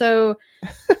 So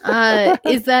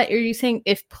is that, are you saying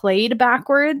if played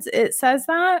backwards, it says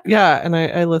that? Yeah, and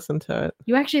I listened to it.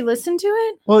 You actually listened to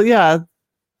it? Well, yeah.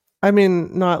 I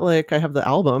mean, not like I have the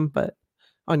album, but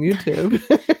on YouTube.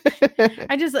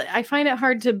 I find it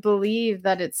hard to believe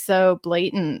that it's so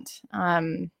blatant.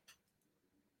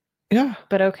 Yeah.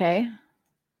 But okay.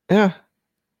 Yeah.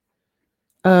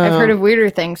 I've heard of weirder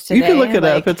things today. You can look it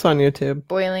up. It's on YouTube.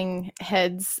 Boiling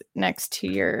heads next to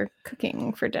your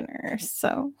cooking for dinner.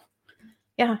 So,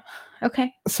 yeah.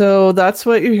 Okay. So that's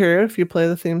what you hear if you play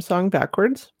the theme song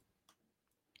backwards.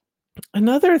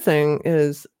 Another thing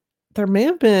is there may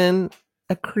have been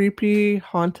a creepy,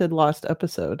 haunted, lost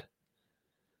episode.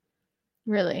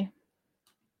 Really?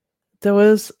 There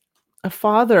was a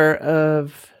father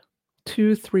of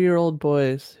 2 3-year-old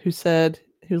boys who said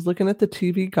he was looking at the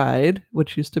TV guide,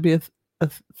 which used to be a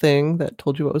thing that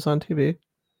told you what was on TV.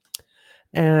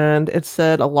 And it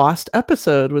said a lost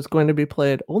episode was going to be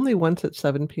played only once at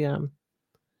 7 p.m.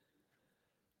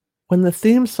 When the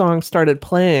theme song started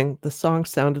playing, the song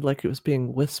sounded like it was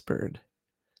being whispered.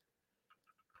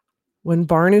 When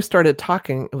Barney started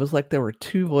talking, it was like there were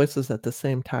 2 voices at the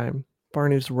same time.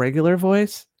 Barney's regular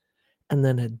voice and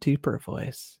then a deeper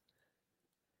voice.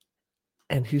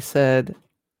 And he said,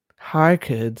 "Hi,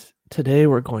 kids. Today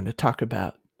we're going to talk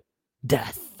about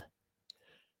death.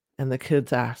 And the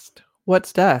kids asked,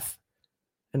 what's death?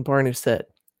 And Barney said,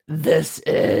 this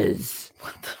is.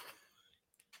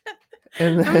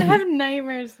 And I'm gonna then, have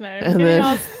nightmares now. I'm and getting then-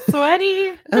 all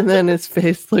sweaty. and then his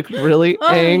face looked really Oh,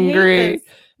 I hate angry. this.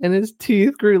 And his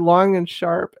teeth grew long and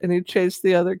sharp, and he chased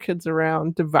the other kids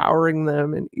around, devouring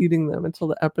them and eating them until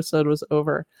the episode was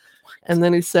over. And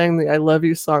then he sang the I Love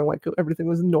You song like everything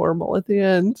was normal at the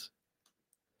end.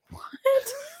 What?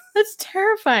 That's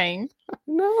terrifying.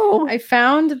 No. I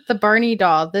found the Barney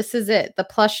doll. This is it. The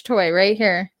plush toy right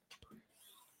here.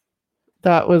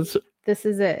 That was This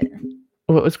is it.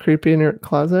 what was creepy in your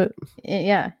closet.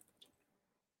 Yeah.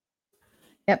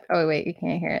 Yep. Oh, wait. You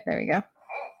can't hear it. There we go.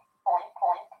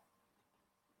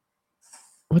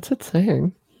 What's it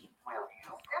saying? Will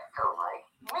you get to like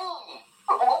me?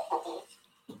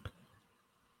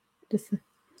 Just, Please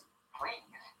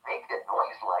make a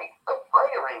noise like a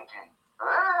fire engine.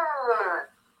 Rrrr.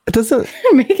 It doesn't.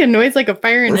 make a noise like a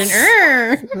fire engine.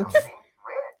 Urgh. Red,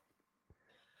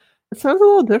 It sounds a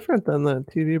little different than the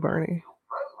TV Barney.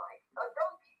 run like a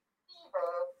donkey.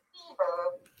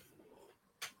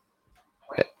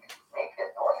 Please make a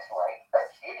noise like a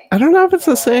kitty. I don't know if it's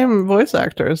the same voice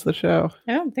actor as the show.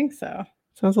 I don't think so.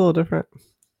 Sounds a little different.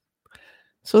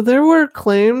 So there were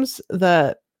claims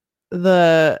that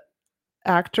the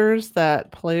actors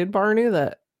that played Barney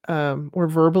that were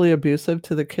verbally abusive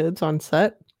to the kids on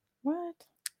set, What?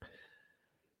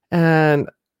 and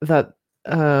that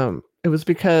it was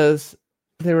because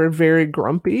they were very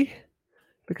grumpy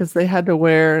because they had to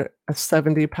wear a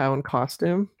 70-pound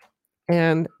costume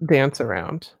and dance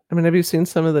around. I mean, have you seen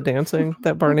some of the dancing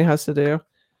that Barney has to do?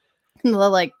 The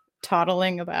like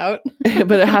toddling about.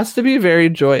 But it has to be very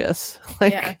joyous.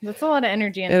 Like Yeah, that's a lot of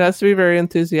energy. it has to be very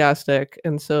enthusiastic.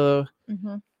 And so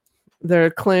Mhm. there are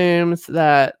claims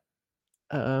that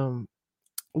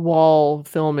while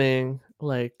filming,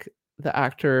 like the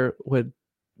actor would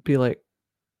be like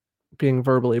being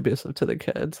verbally abusive to the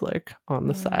kids, like on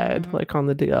the side, Mm. like on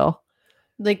the DL.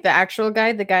 Like the actual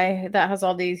guy, the guy that has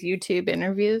all these YouTube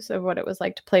interviews of what it was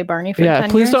like to play Barney for Yeah, 10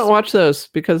 please years. don't watch those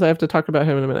because I have to talk about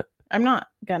him in a minute. I'm not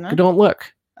gonna. Don't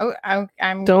look. Oh,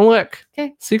 I'm Don't look.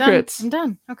 okay. Secrets. Done. I'm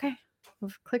done. Okay.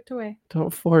 I've clicked away.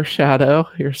 Don't foreshadow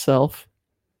yourself.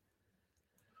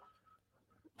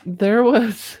 There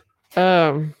was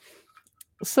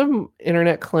some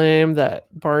internet claim that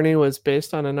Barney was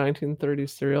based on a 1930s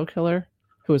serial killer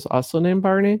who was also named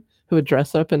Barney, who would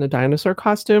dress up in a dinosaur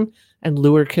costume and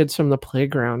lure kids from the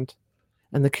playground.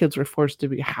 And the kids were forced to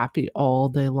be happy all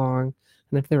day long.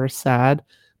 And if they were sad,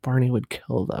 Barney would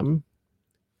kill them.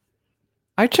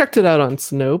 I checked it out on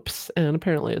Snopes, and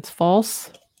apparently it's false.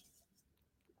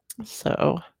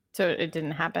 So, So it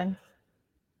didn't happen.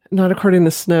 not according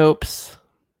to Snopes.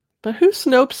 But who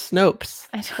Snopes?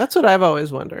 I don't, That's what I've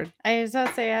always wondered. I was about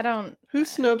to say I don't Who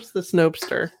Snopes the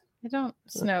Snopester?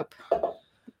 Snope.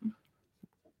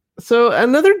 So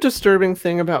another disturbing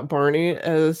thing about Barney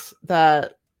is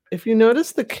that if you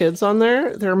notice the kids on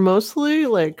there, they're mostly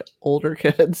like older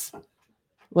kids,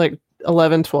 like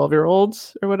 11,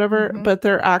 12-year-olds or whatever, Mhm. but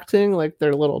they're acting like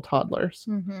they're little toddlers.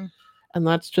 Mm-hmm. And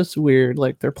that's just weird.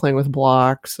 Like they're playing with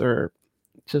blocks or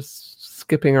just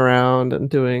skipping around and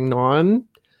doing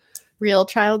Real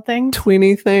child things.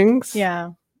 non-tweeny things.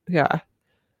 Yeah. Yeah.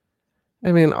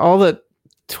 I mean, all the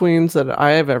tweens that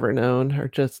I have ever known are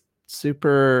just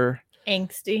super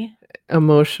Angsty.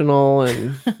 emotional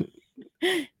and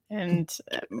And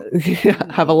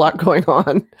yeah, have a lot going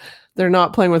on. They're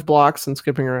not playing with blocks and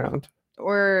skipping around.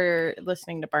 or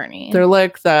listening to Barney. They're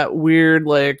like that weird,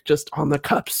 like just on the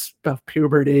cups of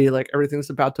puberty, like everything's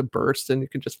about to burst and you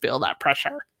can just feel that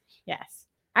pressure. Yes.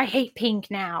 I hate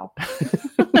pink now.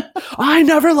 I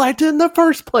never liked it in the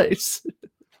first place.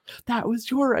 That was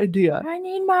your idea. I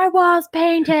need my walls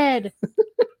painted.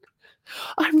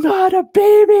 I'm not a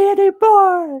baby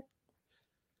anymore.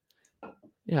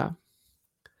 Yeah.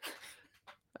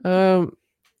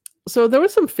 So there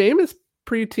was some famous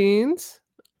preteens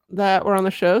that were on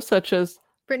the show, such as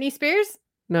Britney Spears?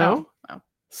 no, Oh.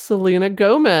 Selena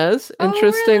Gomez. Oh,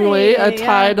 Interestingly, a really?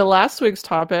 tie Yeah. to last week's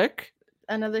topic.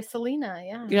 Another Selena,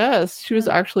 yeah. Yes, she was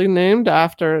Yeah. actually named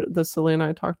after the Selena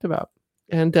I talked about.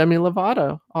 And Demi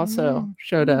Lovato also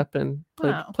showed Mm. up and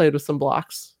Wow. played with some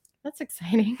blocks That's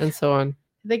exciting. and so on. Do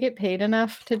they get paid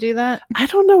enough to do that? I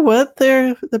don't know what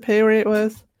the pay rate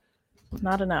was.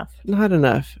 Not enough. Not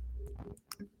enough.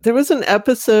 There was an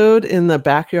episode in the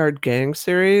Backyard Gang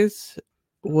series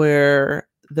where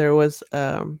there was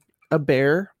a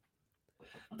bear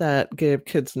that gave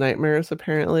kids nightmares,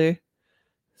 apparently.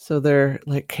 So they're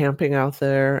like camping out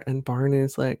there, and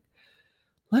Barney's like,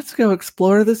 let's go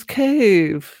explore this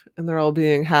cave. And they're all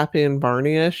being happy and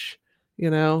Barney-ish,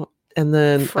 and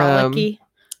then Frolicky.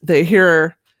 they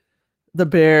hear the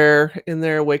bear in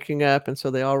there waking up, and so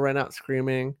they all run out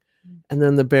screaming. And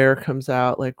then the bear comes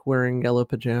out like wearing yellow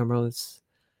pajamas,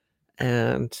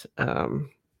 and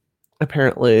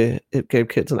apparently it gave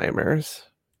kids nightmares.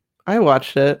 I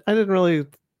watched it. He didn't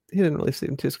really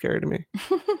seem too scary to me.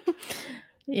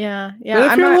 Yeah.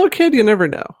 But if you're a little kid, you never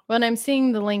know. When I'm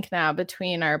seeing the link now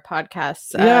between our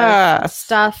podcasts,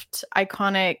 stuffed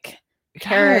iconic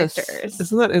characters. Yes.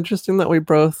 Isn't that interesting that we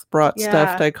both brought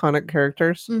stuffed iconic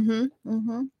characters?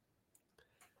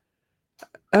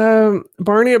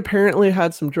 Barney apparently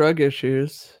had some drug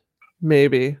issues.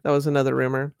 Maybe. That was another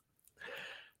rumor.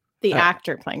 The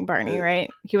actor playing Barney, right?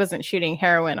 He wasn't shooting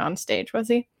heroin on stage, was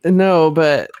he? No,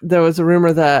 but there was a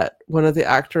rumor that one of the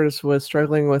actors was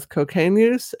struggling with cocaine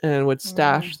use and would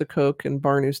stash the coke in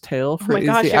Barney's tail for easy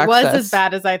access. It was as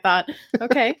bad as I thought.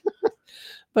 Okay.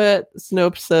 But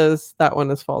Snopes says that one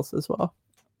is false as well.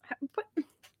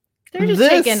 They're just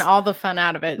taking all the fun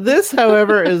out of it. This,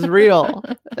 however, is real.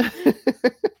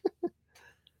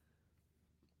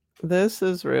 This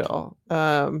is real.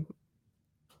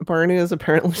 Barney is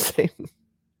apparently Satan.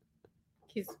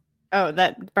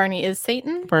 That Barney is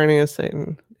Satan? Barney is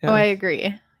Satan. Yeah. Oh, I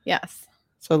agree. Yes.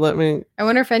 So I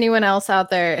wonder if anyone else out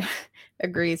there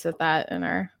agrees with that in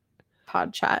our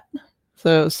pod chat.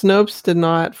 So Snopes did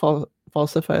not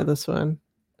falsify this one.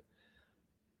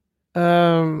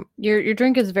 Your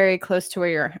drink is very close to where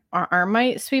your arm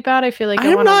might sweep out. I feel like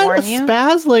I want to warn you. I'm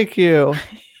not a spaz like you.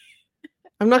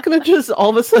 I'm not going to just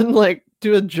all of a sudden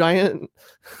do a giant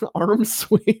arm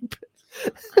sweep.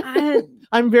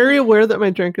 I'm very aware that my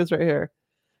drink is right here.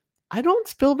 I don't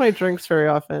spill my drinks very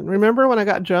often. Remember when I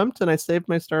got jumped and I saved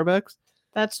my Starbucks?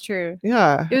 That's true.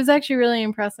 Yeah. It was actually really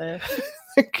impressive.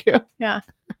 Thank you. Yeah.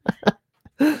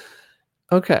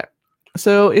 Okay.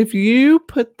 So if you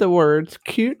put the words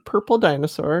cute purple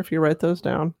dinosaur, if you write those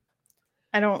down.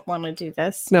 I don't want to do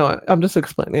this. No, I'm just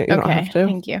explaining it. You don't have to.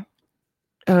 Thank you.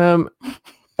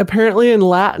 Apparently in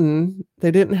Latin, they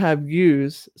didn't have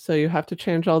U's, so you have to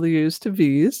change all the U's to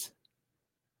V's.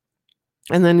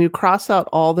 And then you cross out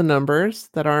all the numbers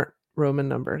that aren't Roman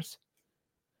numbers.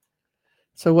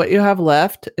 So what you have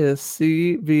left is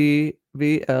CVVLDIV.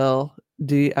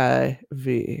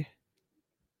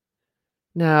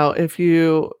 Now, if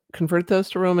you convert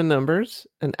those to Roman numbers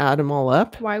and add them all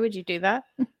up. Why would you do that?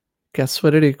 Guess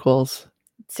what it equals?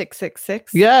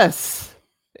 666. Yes,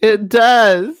 it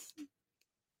does.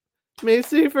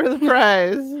 Macy for the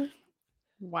prize.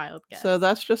 Wild guess. So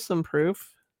that's just some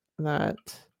proof that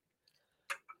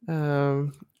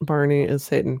Barney is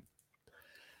Satan.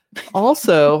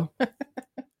 Also,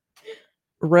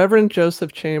 Reverend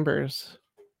Joseph Chambers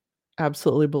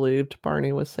absolutely believed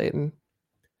Barney was Satan.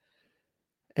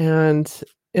 And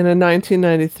in a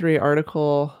 1993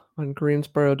 article on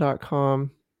Greensboro.com,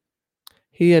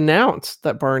 he announced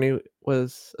that Barney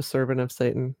was a servant of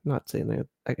Satan. Not Satan,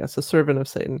 I guess, a servant of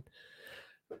Satan.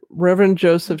 Reverend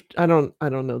Joseph, I don't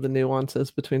know the nuances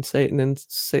between Satan and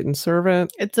Satan's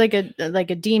servant. It's like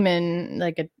a demon,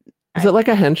 Is it like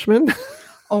a henchman?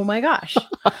 Oh my gosh.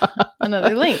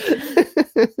 Another link.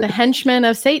 The henchman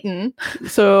of Satan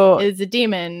is a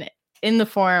demon in the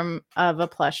form of a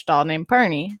plush doll named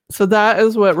Barney. So that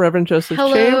is what Reverend Joseph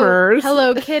Chambers.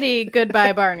 Hello, Kitty.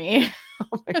 Goodbye, Barney.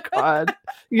 Oh my God.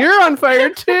 You're on fire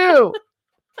too.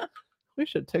 We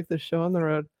should take this show on the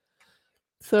road.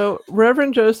 So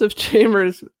Reverend Joseph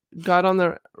Chambers got on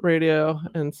the radio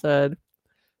and said,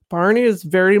 Barney is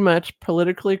very much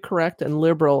politically correct and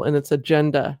liberal in its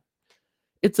agenda.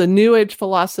 It's a new age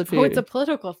philosophy. Oh, it's a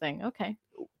political thing. Okay.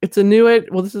 It's a new age.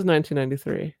 Well, this is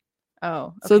 1993. Oh,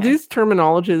 okay. So these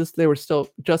terminologies, they were still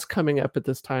just coming up at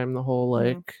this time, the whole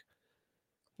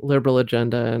liberal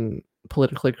agenda and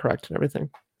politically correct and everything.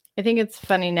 I think it's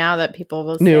funny now that people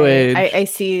will New say, age. I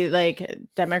see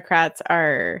Democrats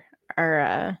are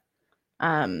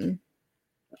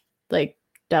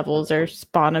devils or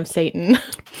spawn of Satan.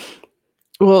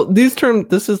 Well, this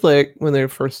is when they're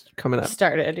first coming up.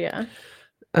 Started, yeah.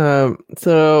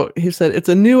 So he said it's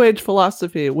a new age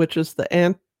philosophy, which is the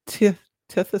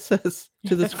antithesis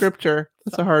to the scripture.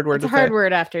 That's a hard word. It's a hard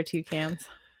word after two cans.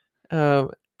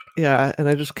 Yeah, and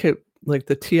I just kept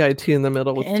the TIT in the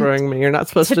middle was throwing me. You're not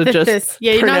supposed to just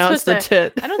pronounce the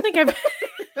tit. I don't think I've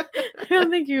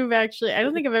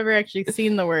ever actually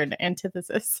seen the word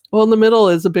antithesis. Well, in the middle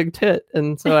is a big tit,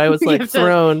 and so I was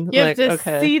thrown. You have to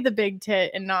see the big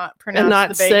tit and not pronounce and not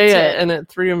the big say tit. it, and it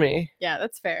threw me. Yeah,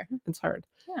 that's fair. It's hard.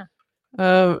 Yeah.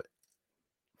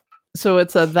 So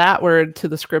it's a that word to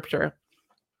the scripture,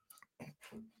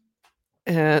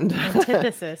 And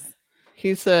Antithesis.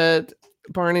 he said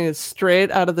Barney is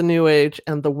straight out of the New Age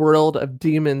and the world of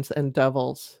demons and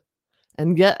devils.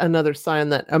 And yet another sign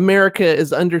that America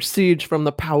is under siege from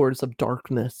the powers of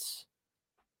darkness.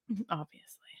 Obviously.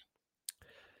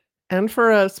 And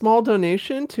for a small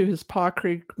donation to his Paw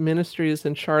Creek Ministries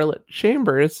in Charlotte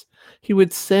Chambers, he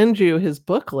would send you his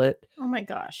booklet Oh my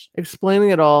gosh. explaining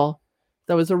it all,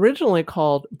 that was originally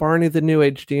called Barney the New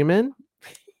Age Demon.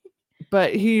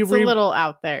 But It's a little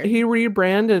out there. he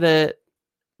rebranded it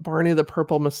Barney the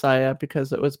Purple Messiah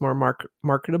because it was more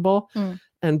marketable. Mm.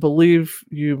 And believe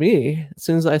you me, as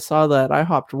soon as I saw that, I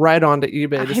hopped right onto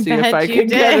eBay to I see if bet I you could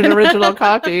get an did. original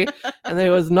copy. And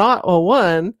there was not a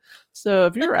one. So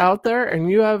if you're out there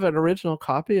and you have an original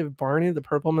copy of Barney the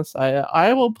Purple Messiah,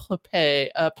 I will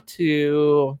pay up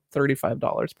to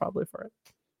 $35 probably for it.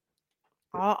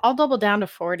 I'll double down to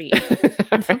 40.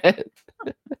 Right.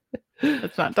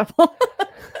 That's not double.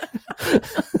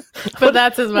 But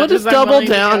that's as much What does as I'm double willing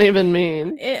to down go. even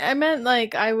mean? I meant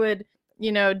like I would,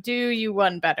 do you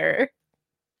one better.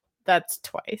 That's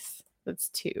twice. That's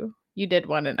two. You did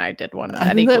one and I did one. I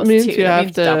That think that equals means two. you That have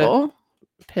means to- double.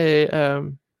 Pay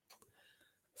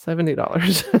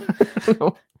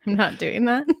 $70. I'm not doing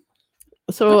that.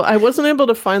 So I wasn't able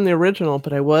to find the original,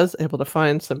 but I was able to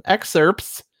find some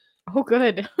excerpts Oh,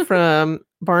 good. from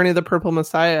Barney the Purple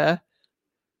Messiah,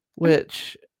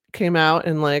 which came out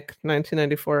in like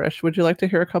 1994-ish. Would you like to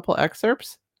hear a couple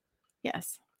excerpts?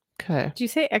 Yes. Okay. Do you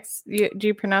say do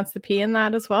you pronounce the P in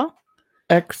that as well?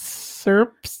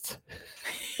 Excerpts?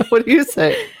 What do you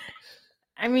say?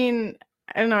 I mean,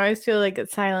 I don't know. I always feel like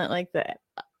it's silent, like the.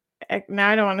 Now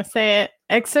I don't want to say it.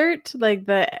 Excerpt, like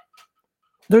the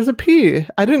There's a P.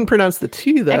 I didn't pronounce the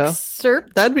T though.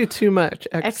 excerpt. That'd be too much.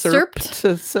 Excerpt?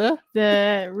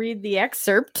 Read the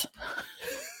excerpt.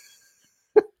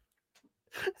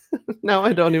 No,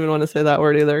 I don't even want to say that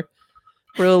word either.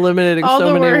 We're eliminating All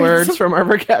so the many words. words from our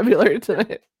vocabulary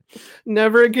tonight.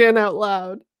 Never again out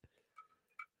loud.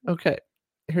 Okay,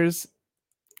 here's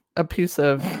a piece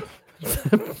of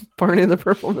Barney the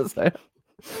Purple Messiah.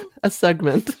 A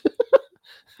segment.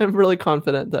 I'm really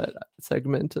confident that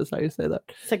segment is how you say that.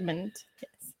 Segment.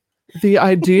 Yes. The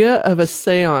idea of a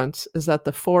seance is at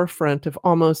the forefront of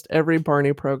almost every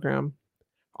Barney program.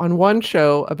 On one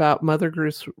show about Mother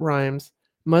Goose rhymes,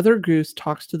 Mother Goose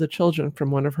talks to the children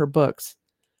from one of her books.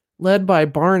 Led by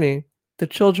Barney, the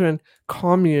children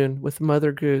commune with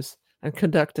Mother Goose and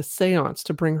conduct a seance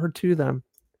to bring her to them.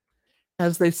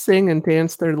 As they sing and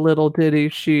dance their little ditty,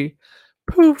 she,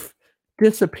 poof,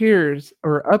 disappears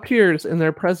or appears in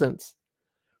their presence.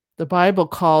 The Bible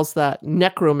calls that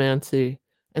necromancy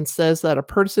and says that a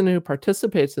person who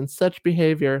participates in such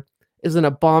behavior is an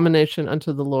abomination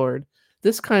unto the Lord.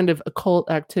 This kind of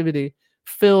occult activity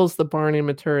fills the Barney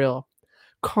material.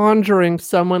 Conjuring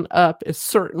someone up is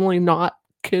certainly not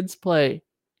kids' play.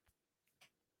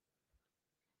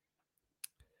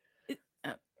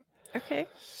 Okay.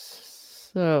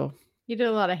 So, You did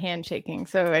a lot of handshaking,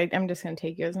 so I'm just going to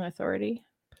take you as an authority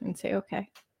and say okay.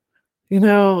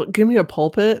 give me a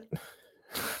pulpit.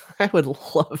 I would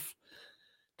love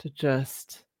to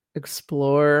just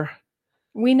explore.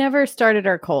 We never started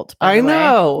our cult. By I the way.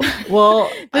 know. Well,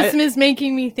 This is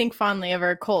making me think fondly of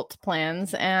our cult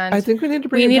plans, and I think we need to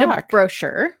bring we it need back. a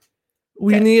brochure.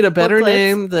 We Okay. need a better Booklets.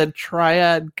 name, the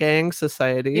Triad Gang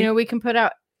Society. We can put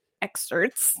out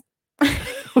excerpts.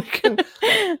 we can.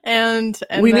 and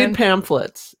We then need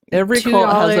pamphlets. Every cult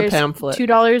has a $2 pamphlet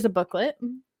 $2 a booklet.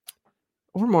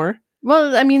 or more.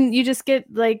 Well, I mean, you just get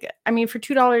for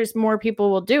 $2 more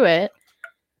people will do it.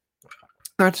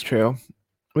 That's true.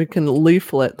 We can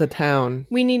leaflet the town.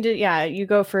 We need to, you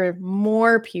go for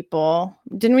more people.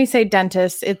 Didn't we say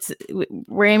dentists?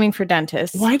 We're aiming for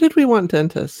dentists. Why did we want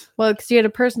dentists? Well, because you had a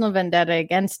personal vendetta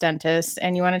against dentists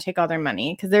and you want to take all their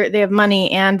money because they have money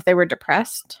and they were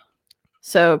depressed.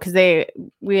 So, because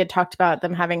we had talked about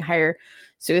them having higher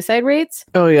suicide rates.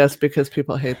 Oh, yes, because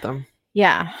people hate them.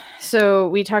 Yeah. So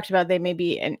we talked about they may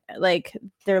be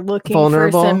they're looking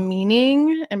Vulnerable. for some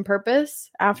meaning and purpose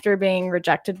after being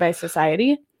rejected by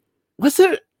society. Was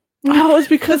it? Oh, it was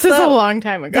because This is a that, long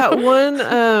time ago. that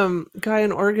one guy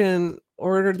in Oregon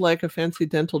ordered like a fancy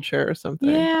dental chair or something.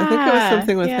 Yeah. I think it was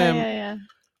something with him. Yeah.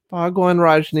 Bhagwan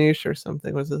Rajneesh or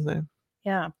something was his name.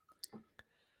 Yeah.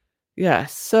 Yeah.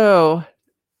 So,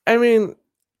 I mean,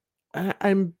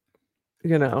 I'm,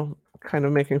 kind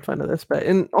of making fun of this, but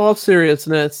in all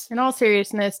seriousness, In all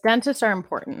seriousness, dentists are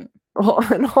important.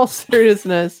 in all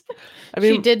seriousness, I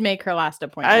mean, she did make her last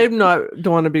appointment. I'm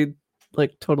don't want to be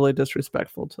like totally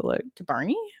disrespectful to like to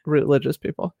Barney? religious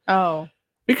people Oh.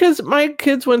 Because my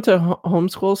kids went to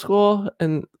homeschool school,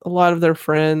 and a lot of their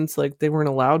friends, like, they weren't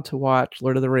allowed to watch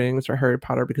Lord of the Rings or Harry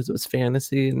Potter because it was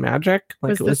fantasy and magic. Like,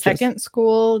 Was it the was second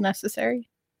school necessary?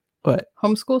 What?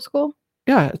 Homeschool school?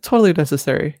 Yeah, it's totally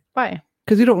necessary. Why?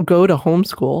 Because you don't go to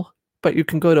homeschool, but you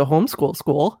can go to homeschool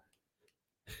school,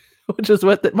 which is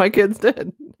what my kids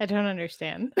did. I don't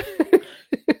understand.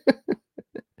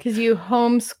 Because you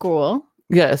homeschool.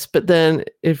 Yes, but then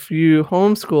if you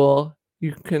homeschool,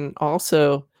 you can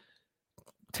also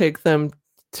take them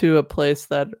to a place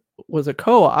that was a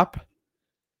co-op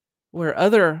where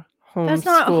other That's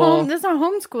not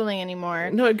homeschooling anymore.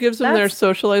 No, it gives them their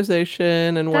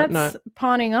socialization and whatnot. That's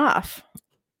pawning off.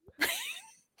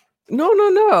 No.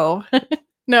 No?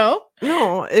 No.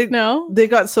 No. They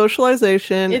got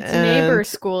socialization. It's neighbor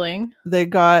schooling. They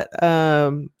got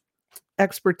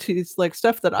expertise, like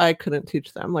stuff that I couldn't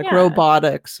teach them, like Yeah.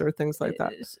 robotics or things like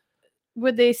that.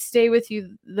 Would they stay with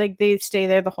you? Like they stay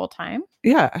there the whole time?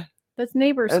 Yeah. That's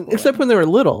neighbor schooling. Except when they were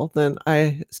little, then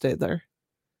I stayed there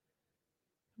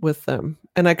with them.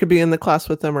 And I could be in the class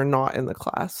with them or not in the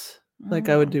class. Like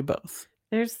I would do both.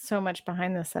 There's so much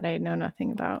behind this that I know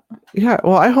nothing about. Yeah.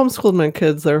 Well, I homeschooled my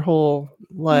kids their whole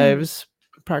lives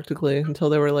practically until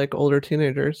they were like older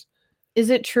teenagers. Is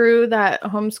it true that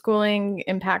homeschooling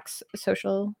impacts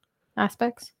social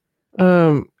aspects?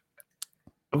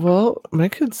 Well, my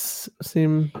kids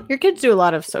seem Your kids do a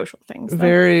lot of social things. Though.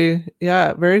 very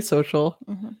social.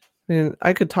 Mm-hmm. I mean,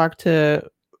 I could talk to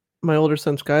my older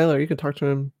son Skylar. You could talk to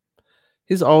him.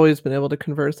 He's always been able to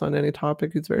converse on any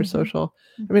topic. He's very social.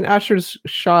 I mean, Asher's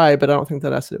shy, but I don't think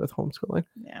that has to do with homeschooling.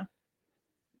 Yeah.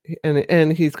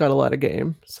 And he's got a lot of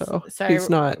game, so Sorry, he's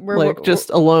not we're just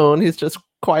alone. He's just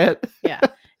quiet. Yeah.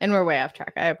 And we're way off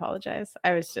track. I apologize.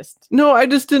 I was just No, I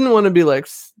just didn't want to be like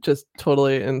just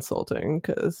totally insulting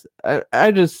because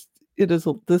this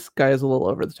guy is a little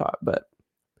over the top, but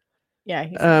yeah.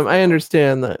 I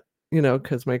understand that,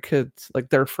 because my kids, like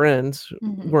their friends,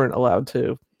 weren't allowed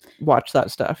to watch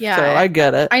that stuff. Yeah, so I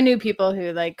get it. I knew people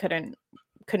who like couldn't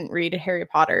read Harry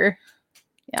Potter.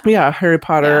 Yeah, Harry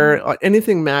Potter,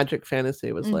 anything magic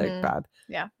fantasy was like bad.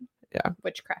 Yeah.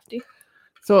 Witchcrafty.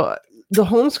 So the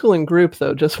homeschooling group,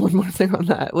 though, just one more thing on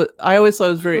that. I always thought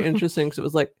it was very interesting because it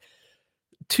was like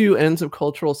two ends of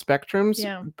cultural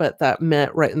spectrums, but that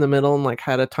met right in the middle and like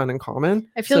had a ton in common.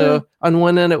 I feel on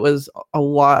one end, it was a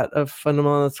lot of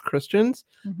fundamentalist Christians,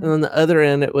 and on the other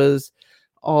end, it was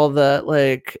all the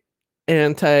like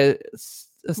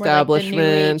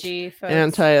anti-establishment,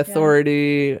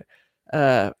 anti-authority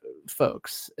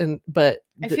folks. But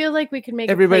I feel like we could make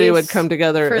everybody would come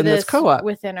together in this co-op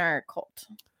within our cult.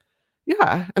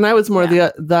 Yeah, and I was more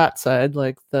that side,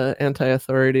 like the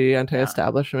anti-authority,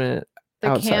 anti-establishment.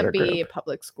 There can't be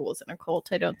public schools in a cult.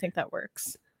 I don't think that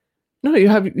works. No, you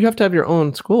have to have your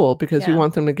own school because you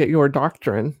want them to get your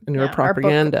doctrine and your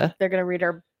propaganda. They're gonna read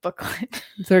our booklet.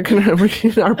 They're gonna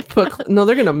read our booklet. No,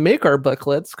 they're gonna make our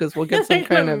booklets because we'll get some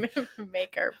kind of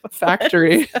make our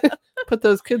factory. Put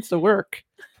those kids to work.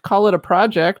 Call it a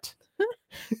project.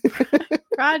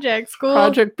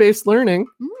 Project-based learning.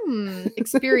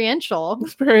 Experiential.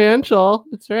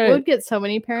 That's right. We'll get so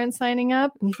many parents signing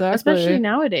up. Exactly. Especially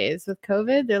nowadays with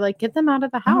COVID. They're like, get them out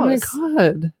of the house. Oh my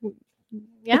God.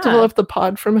 Yeah. To lift the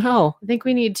pod from hell. I think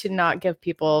we need to not give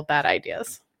people bad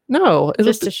ideas. No.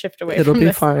 Just to shift away from this. It'll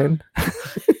be fine.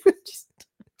 Just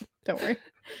don't worry.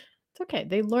 It's okay.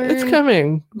 They learn. It's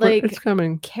coming. Like, it's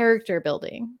coming. Character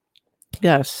building.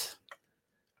 Yes.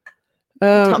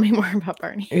 Tell me more about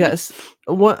Barney. Yes.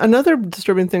 Another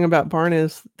disturbing thing about Barney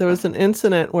is there was an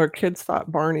incident where kids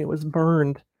thought Barney was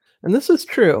burned. And this is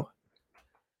true.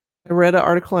 I read an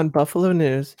article on Buffalo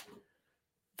News.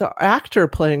 The actor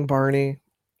playing Barney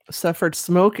suffered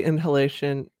smoke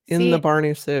inhalation in the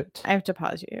Barney suit. I have to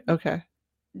pause you. Okay.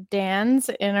 Dan's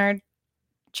in our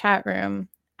chat room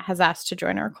has asked to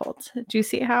join our cult. Do you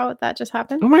see how that just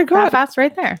happened? Oh my God. That fast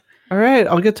right there. All right.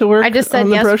 I'll get to work. I just said, on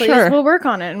the yes, brochure. please. We'll work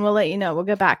on it and we'll let you know. We'll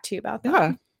get back to you about that.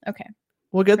 Yeah. Okay.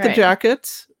 We'll get the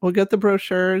jackets. We'll get the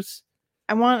brochures.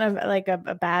 I want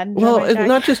a bad. Well,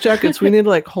 not just jackets. We need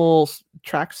like whole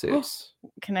tracksuits.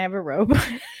 Can I have a robe?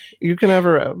 You can have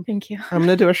a robe. Thank you. I'm going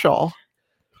to do a shawl.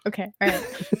 Okay. All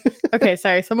right. Okay.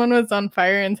 Sorry. Someone was on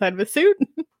fire inside of a suit.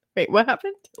 Wait, what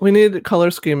happened? We need a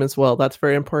color scheme as well. That's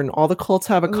very important. All the cults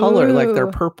have a color, like they're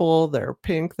purple, they're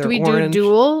pink, they're orange. Do we do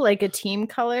dual, like a team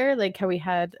color, like how we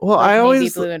had? Well, like, I always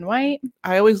navy blue and white.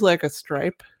 I always like a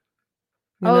stripe.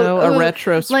 A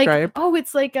retro stripe.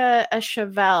 It's like a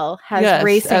Chevelle has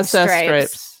racing SS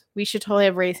stripes. We should totally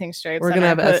have racing stripes. We're gonna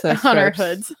have SS stripes on our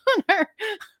hoods.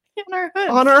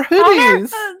 On our hoodies.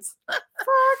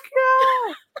 Fuck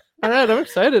yeah! All right, I'm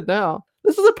excited now.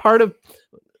 This is a part of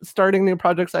starting new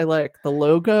projects I like. The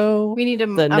logo, We need the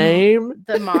name.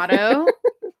 the motto,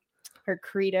 or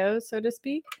credo, so to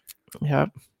speak. Yeah.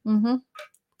 Mm-hmm.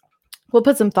 We'll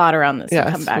put some thought around this and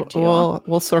Yes. come back to you. all.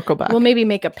 We'll circle back. We'll maybe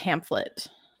make a pamphlet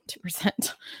to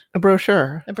present. A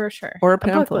brochure. A brochure. Or a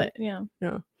booklet, pamphlet. yeah.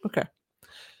 Yeah. Okay.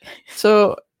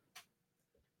 So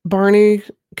Barney,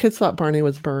 kids thought Barney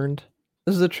was burned.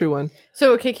 This is a true one.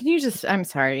 So, okay, can you just, I'm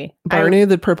sorry. Barney,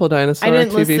 the Purple Dinosaur I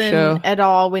didn't TV listen show. at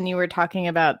all when you were talking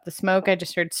about the smoke. I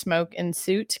just heard smoke and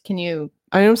suit. Can you?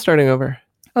 I am starting over.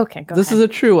 Okay, go This ahead. is a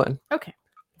true one. Okay.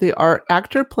 The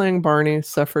actor playing Barney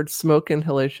suffered smoke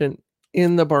inhalation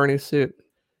in the Barney suit.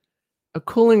 A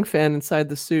cooling fan inside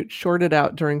the suit shorted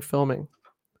out during filming.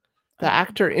 The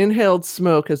actor inhaled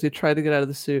smoke as he tried to get out of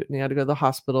the suit, and he had to go to the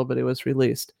hospital, but he was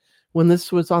released. When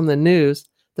this was on the news,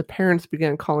 the parents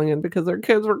began calling in because their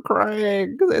kids were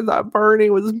crying because they thought Barney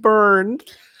was burned.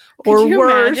 Or Could you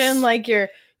worse. imagine, like, your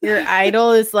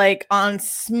idol is like on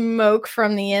smoke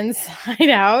from the inside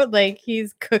out, like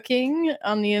he's cooking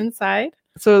on the inside?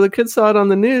 So the kids saw it on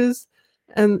the news,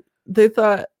 and they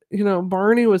thought,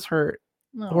 Barney was hurt.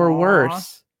 Or Aw.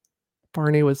 worse,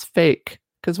 Barney was fake.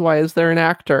 Because why is there an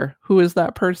actor? Who is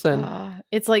that person?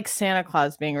 It's like Santa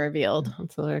Claus being revealed.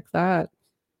 It's like that.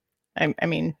 I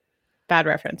mean, bad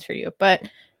reference for you, but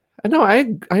I know.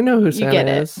 I know who Santa get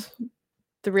it. is.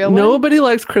 the real one. Nobody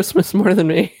likes Christmas more than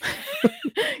me.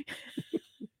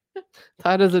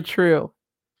 That is a true.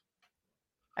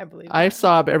 I believe. I that.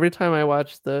 sob every time I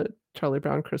watch the Charlie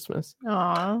Brown Christmas.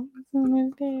 Aw, it's one of my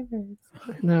favorites.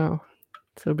 I know.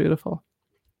 So beautiful.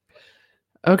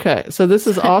 Okay, so this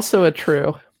is also a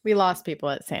true. We lost people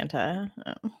at Santa.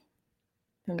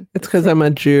 And It's because I'm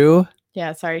a Jew.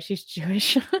 Yeah, sorry, she's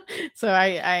Jewish. So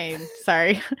I'm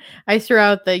sorry. I threw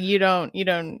out the you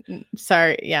don't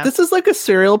sorry, yeah. This is like a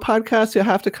serial podcast. You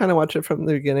have to kind of watch it from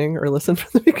the beginning or listen from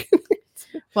the beginning.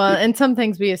 Well, and some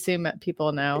things we assume that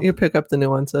people know. You pick up the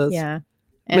nuances. Yeah.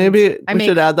 And Maybe I we make-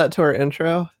 should add that to our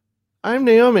intro. I'm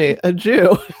Naomi, a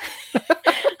Jew.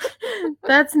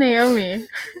 That's Naomi.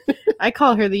 I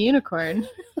call her the unicorn.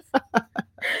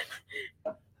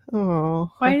 Oh.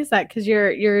 Why is that? Because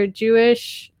you're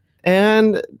Jewish.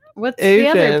 And What's the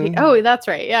other? Asian. Oh, that's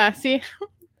right. Yeah. See,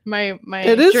 my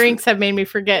It is- drinks have made me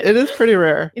forget. it is pretty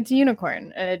rare. It's a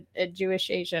unicorn, a Jewish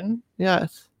Asian,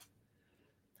 Yes.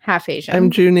 half Asian. I'm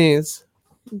Junese.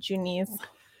 Junese.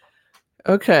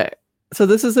 Okay. So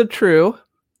this is a true.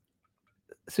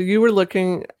 So you were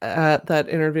looking at that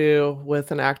interview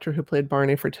with an actor who played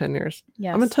Barney for 10 years.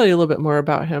 Yes. I'm going to tell you a little bit more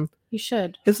about him. You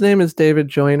should. His name is David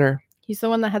Joyner. He's the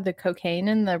one that had the cocaine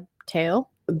in the tail.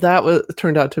 That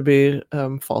turned out to be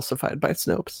falsified by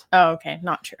Snopes. Oh, okay.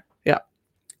 Not true.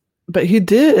 But he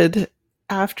did,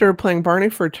 after playing Barney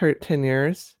for 10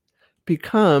 years,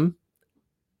 become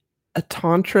a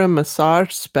Tantra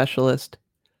massage specialist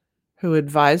who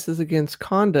advises against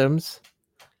condoms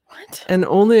What? and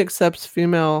only accepts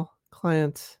female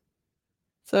clients.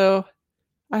 So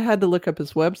I had to look up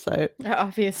his website.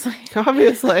 Obviously.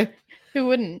 Obviously. Who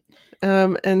wouldn't?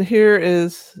 And here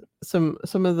is some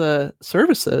of the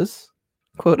services,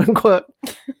 quote unquote,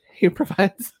 he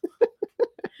provides.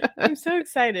 I'm so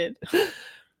excited.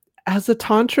 As a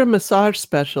Tantra massage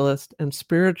specialist and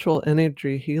spiritual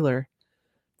energy healer,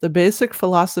 the basic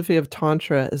philosophy of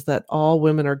Tantra is that all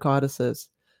women are goddesses.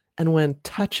 And when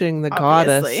touching the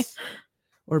Obviously. goddess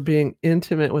or being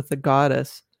intimate with the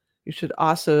goddess, you should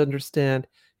also understand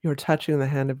you're touching the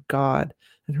hand of God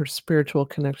and her spiritual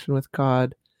connection with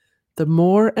God. The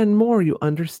more and more you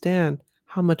understand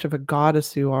how much of a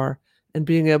goddess you are and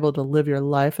being able to live your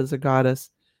life as a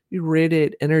goddess, you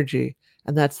radiate energy,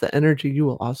 and that's the energy you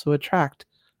will also attract.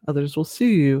 Others will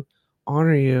see you,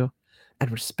 honor you, and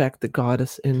respect the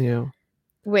goddess in you.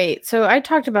 Wait, so I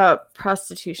talked about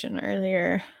prostitution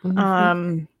earlier.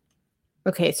 Mhm.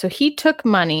 Okay, so he took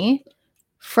money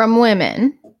from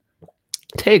women.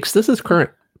 Takes. This is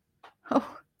current. Oh,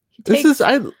 he This takes- is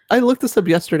I looked this up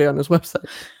yesterday on his website.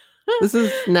 This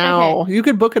is now. You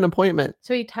could book an appointment.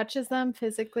 So he touches them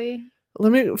physically.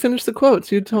 Let me finish the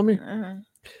quotes. You tell me. Uh,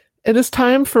 It is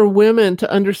time for women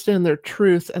to understand their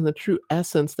truth and the true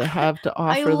essence they have to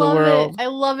I offer the love world. it. I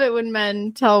love it when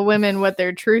men tell women what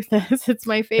their truth is. It's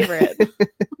my favorite.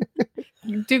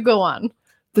 Do go on.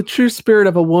 The true spirit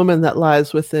of a woman that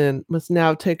lies within must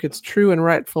now take its true and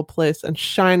rightful place and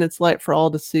shine its light for all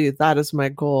to see. That is my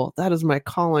goal. That is my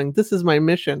calling. This is my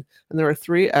mission. And there are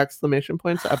 3 exclamation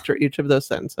points after each of those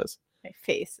sentences. My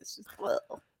face is just.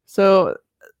 Whoa. So,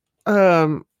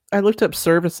 I looked up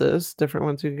services, different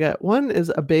ones you get. One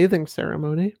is a bathing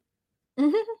ceremony.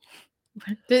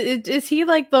 Is he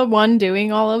like the one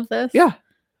doing all of this? Yeah.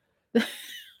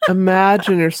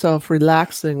 Imagine yourself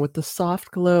relaxing with the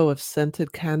soft glow of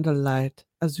scented candlelight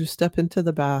as you step into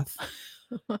the bath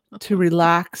to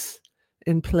relax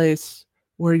in place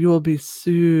where you will be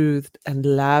soothed and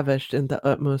lavished in the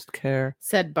utmost care,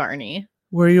 Said Barney.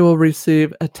 where you will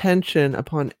receive attention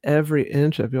upon every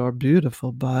inch of your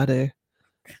beautiful body.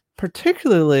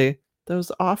 Particularly,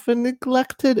 those often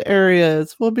neglected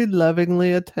areas will be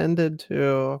lovingly attended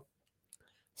to.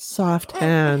 Soft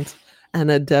hands and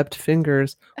adept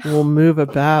fingers will move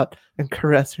about and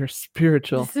caress your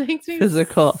spiritual This makes me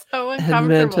physical, so and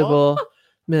uncomfortable.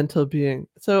 mental being.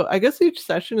 So I guess each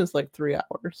session is like 3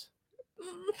 hours.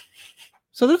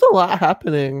 So there's a lot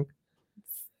happening.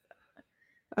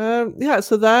 Yeah,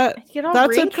 so I get all that's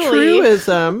wrinkly. a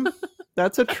truism.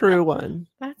 That's a true one.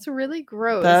 That's really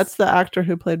gross. That's the actor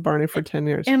who played Barney for 10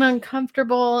 years. and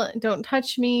uncomfortable. Don't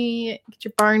touch me. Get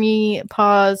your Barney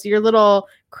paws, your little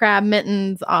crab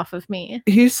mittens off of me.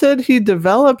 He said he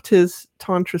developed his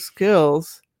Tantra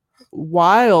skills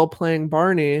while playing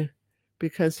Barney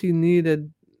because he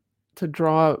needed to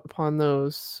draw upon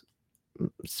those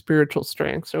spiritual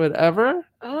strengths or whatever.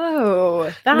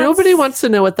 Oh, Nobody wants to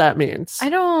know what that means. I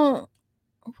don't.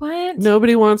 What?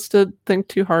 Nobody wants to think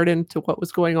too hard into what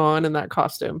was going on in that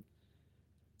costume.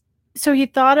 So he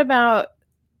thought about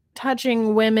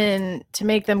touching women to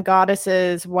make them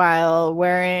goddesses while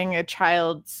wearing a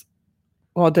child's.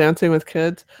 While dancing with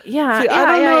kids. Yeah. See, I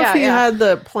don't know if he yeah. had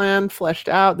the plan fleshed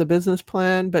out, the business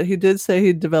plan, but he did say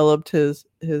he developed his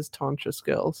Tantra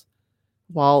skills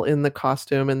while in the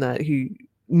costume and that he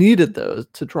needed those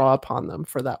to draw upon them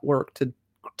for that work to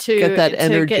get that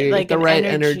energy, like the an right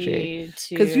energy.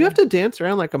 Because you have to dance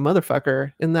around like a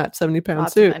motherfucker in that 70-pound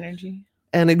lots suit of energy.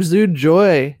 and exude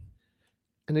joy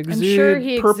and exude I'm sure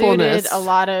he purpleness. exuded a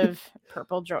lot of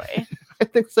purple joy. I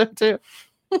think so too.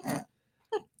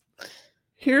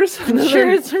 Here's I'm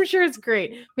another. sure it's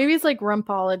great. Maybe it's like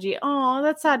rumpology. Oh,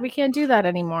 that's sad. We can't do that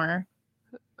anymore.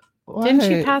 Didn't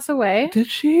she Why? pass away? Did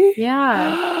she?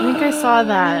 Yeah, I think I saw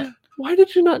that. Why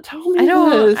did you not tell me I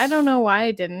this? don't know why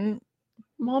I didn't.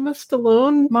 Mama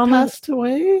Stallone passed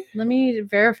away? Let me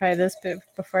verify this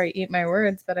before I eat my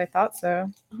words, but I thought so.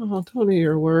 Oh, don't eat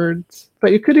your words.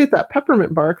 But you could eat that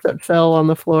peppermint bark that fell on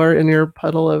the floor in your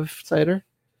puddle of cider.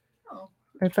 Oh.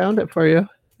 I found it for you.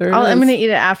 There I'm it going to is. eat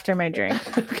it after my drink.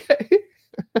 Okay.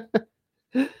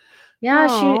 Yeah,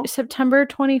 Aw. September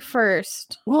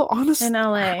 21st Well, honestly, in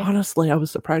LA. I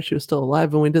was surprised she was still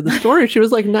alive when we did the story. She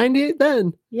was like 98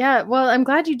 then. Yeah, well, I'm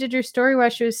glad you did your story while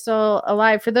she was still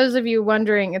alive. For those of you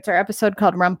wondering, it's our episode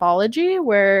called Rumpology,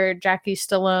 where Jackie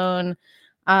Stallone,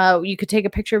 you could take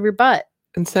a picture of your butt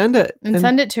And send it. and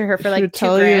send it to her for she like would $2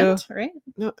 tell grand, right?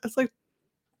 No, it's like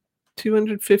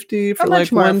 250 for How like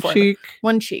much more one affordable? cheek.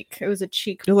 One cheek. It was a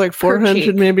cheek. You're like per 400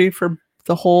 cheek. maybe for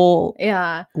the whole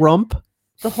Yeah, rump.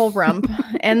 the whole rump.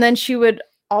 And then she would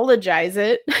ologize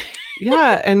it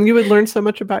Yeah, and you would learn so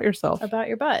much about yourself. about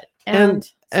your butt. And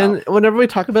whenever we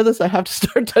talk about this, I have to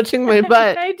start touching my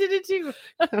butt. I did it too.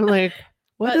 I'm like,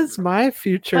 what Butt- does my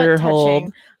future Butt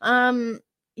hold? touching.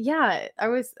 Yeah,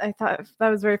 I thought that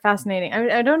was very fascinating.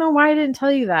 I don't know why I didn't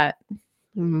tell you that.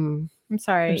 Hmm, I'm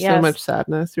sorry. there's Yes. so much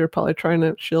sadness. You're probably trying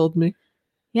to shield me.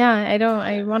 Yeah,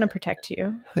 I want to protect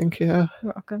you. Thank you.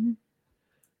 You're welcome.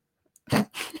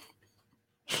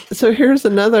 So here's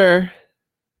another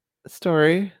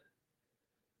story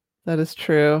that is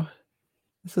true.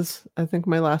 This is, I think,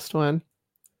 my last one.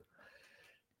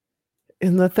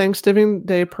 In the Thanksgiving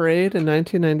Day Parade in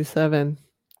 1997,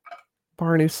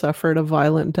 Barney suffered a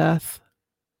violent death.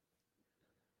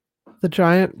 The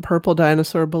giant purple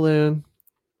dinosaur balloon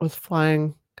was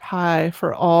flying high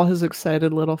for all his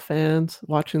excited little fans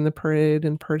watching the parade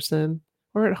in person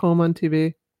or at home on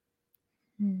TV.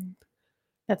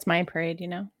 That's my parade, you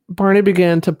know. Barney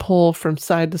began to pull from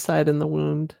side to side in the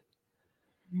wound.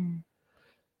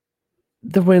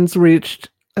 The winds reached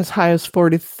as high as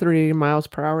 43 miles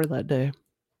per hour that day.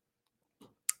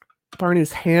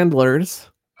 Barney's handlers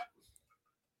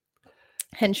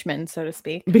Henchmen, so to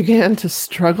speak. began to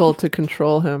struggle to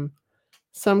control him.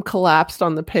 Some collapsed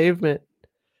on the pavement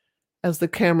as the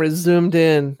camera zoomed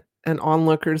in and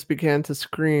onlookers began to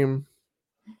scream.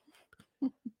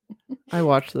 I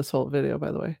watched this whole video,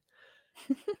 by the way.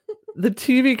 The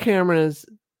TV cameras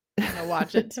I'm gonna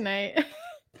watch it tonight.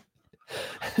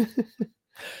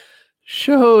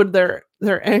 showed their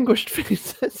anguished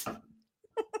faces.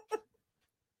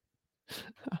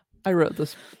 I wrote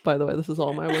this, by the way. This is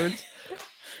all my words.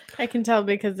 I can tell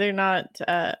because they're not.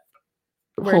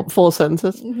 Words. Full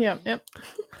sentences. Yep.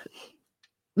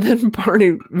 Then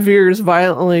Barney veers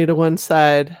violently to one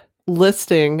side,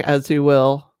 listing, as you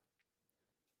will.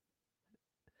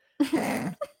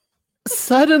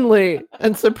 suddenly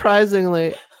and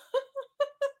surprisingly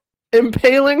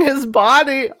impaling his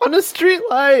body on a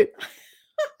streetlight.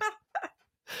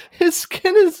 His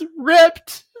skin is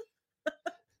ripped.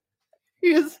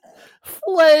 He is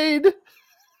flayed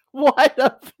wide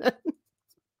open.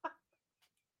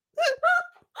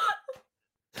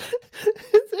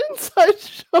 His inside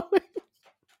showing.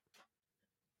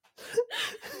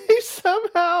 He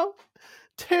somehow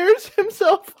tears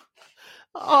himself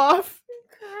off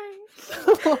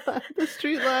the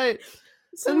streetlight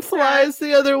and flies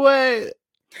the other way.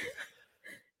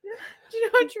 Do you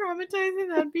know how traumatizing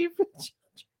that'd be for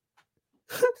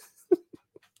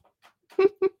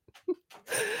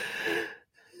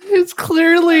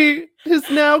his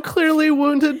now clearly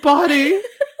wounded body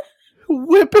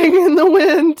whipping in the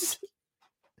wind.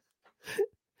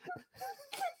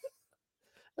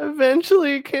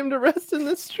 Eventually came to rest in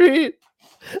the street,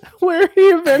 where he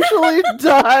eventually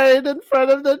died in front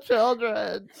of the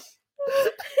children.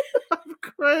 I'm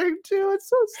crying too. It's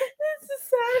so sad. It's the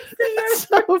saddest thing It's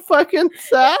so fucking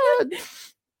sad.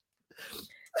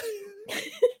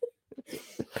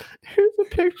 Here's a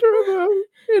picture of him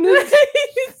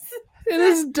in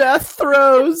his death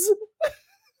throes.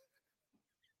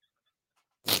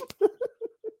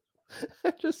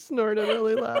 I just snorted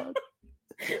really loud.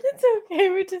 It's okay,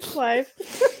 we're just live.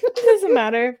 It doesn't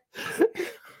matter.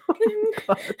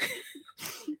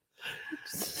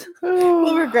 Oh,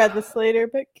 We'll regret this later,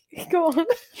 but go on.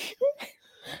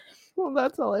 well,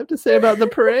 that's all I have to say about the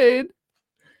parade.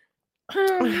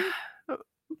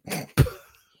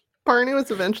 Barney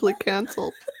was eventually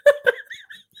canceled.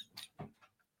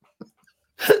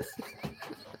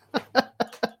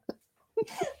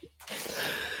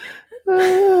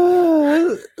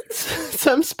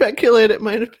 Some speculate it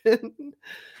might have been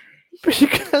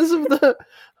because of the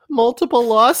multiple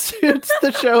lawsuits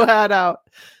the show had out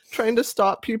trying to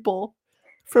stop people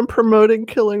from promoting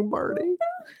killing Barney.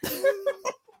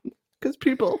 Because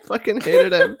people fucking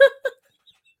hated him.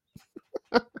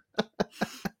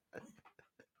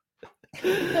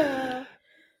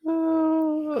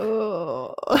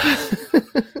 Oh.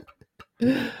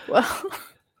 Well,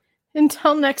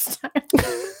 until next time.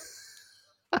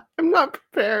 I'm not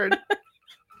prepared.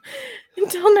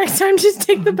 Until next time, just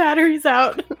take the batteries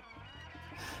out.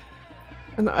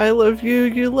 And I love you,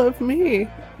 you love me.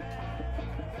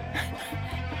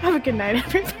 Have a good night,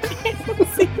 everybody. We'll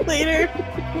see you later.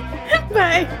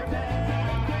 Bye.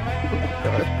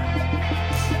 God.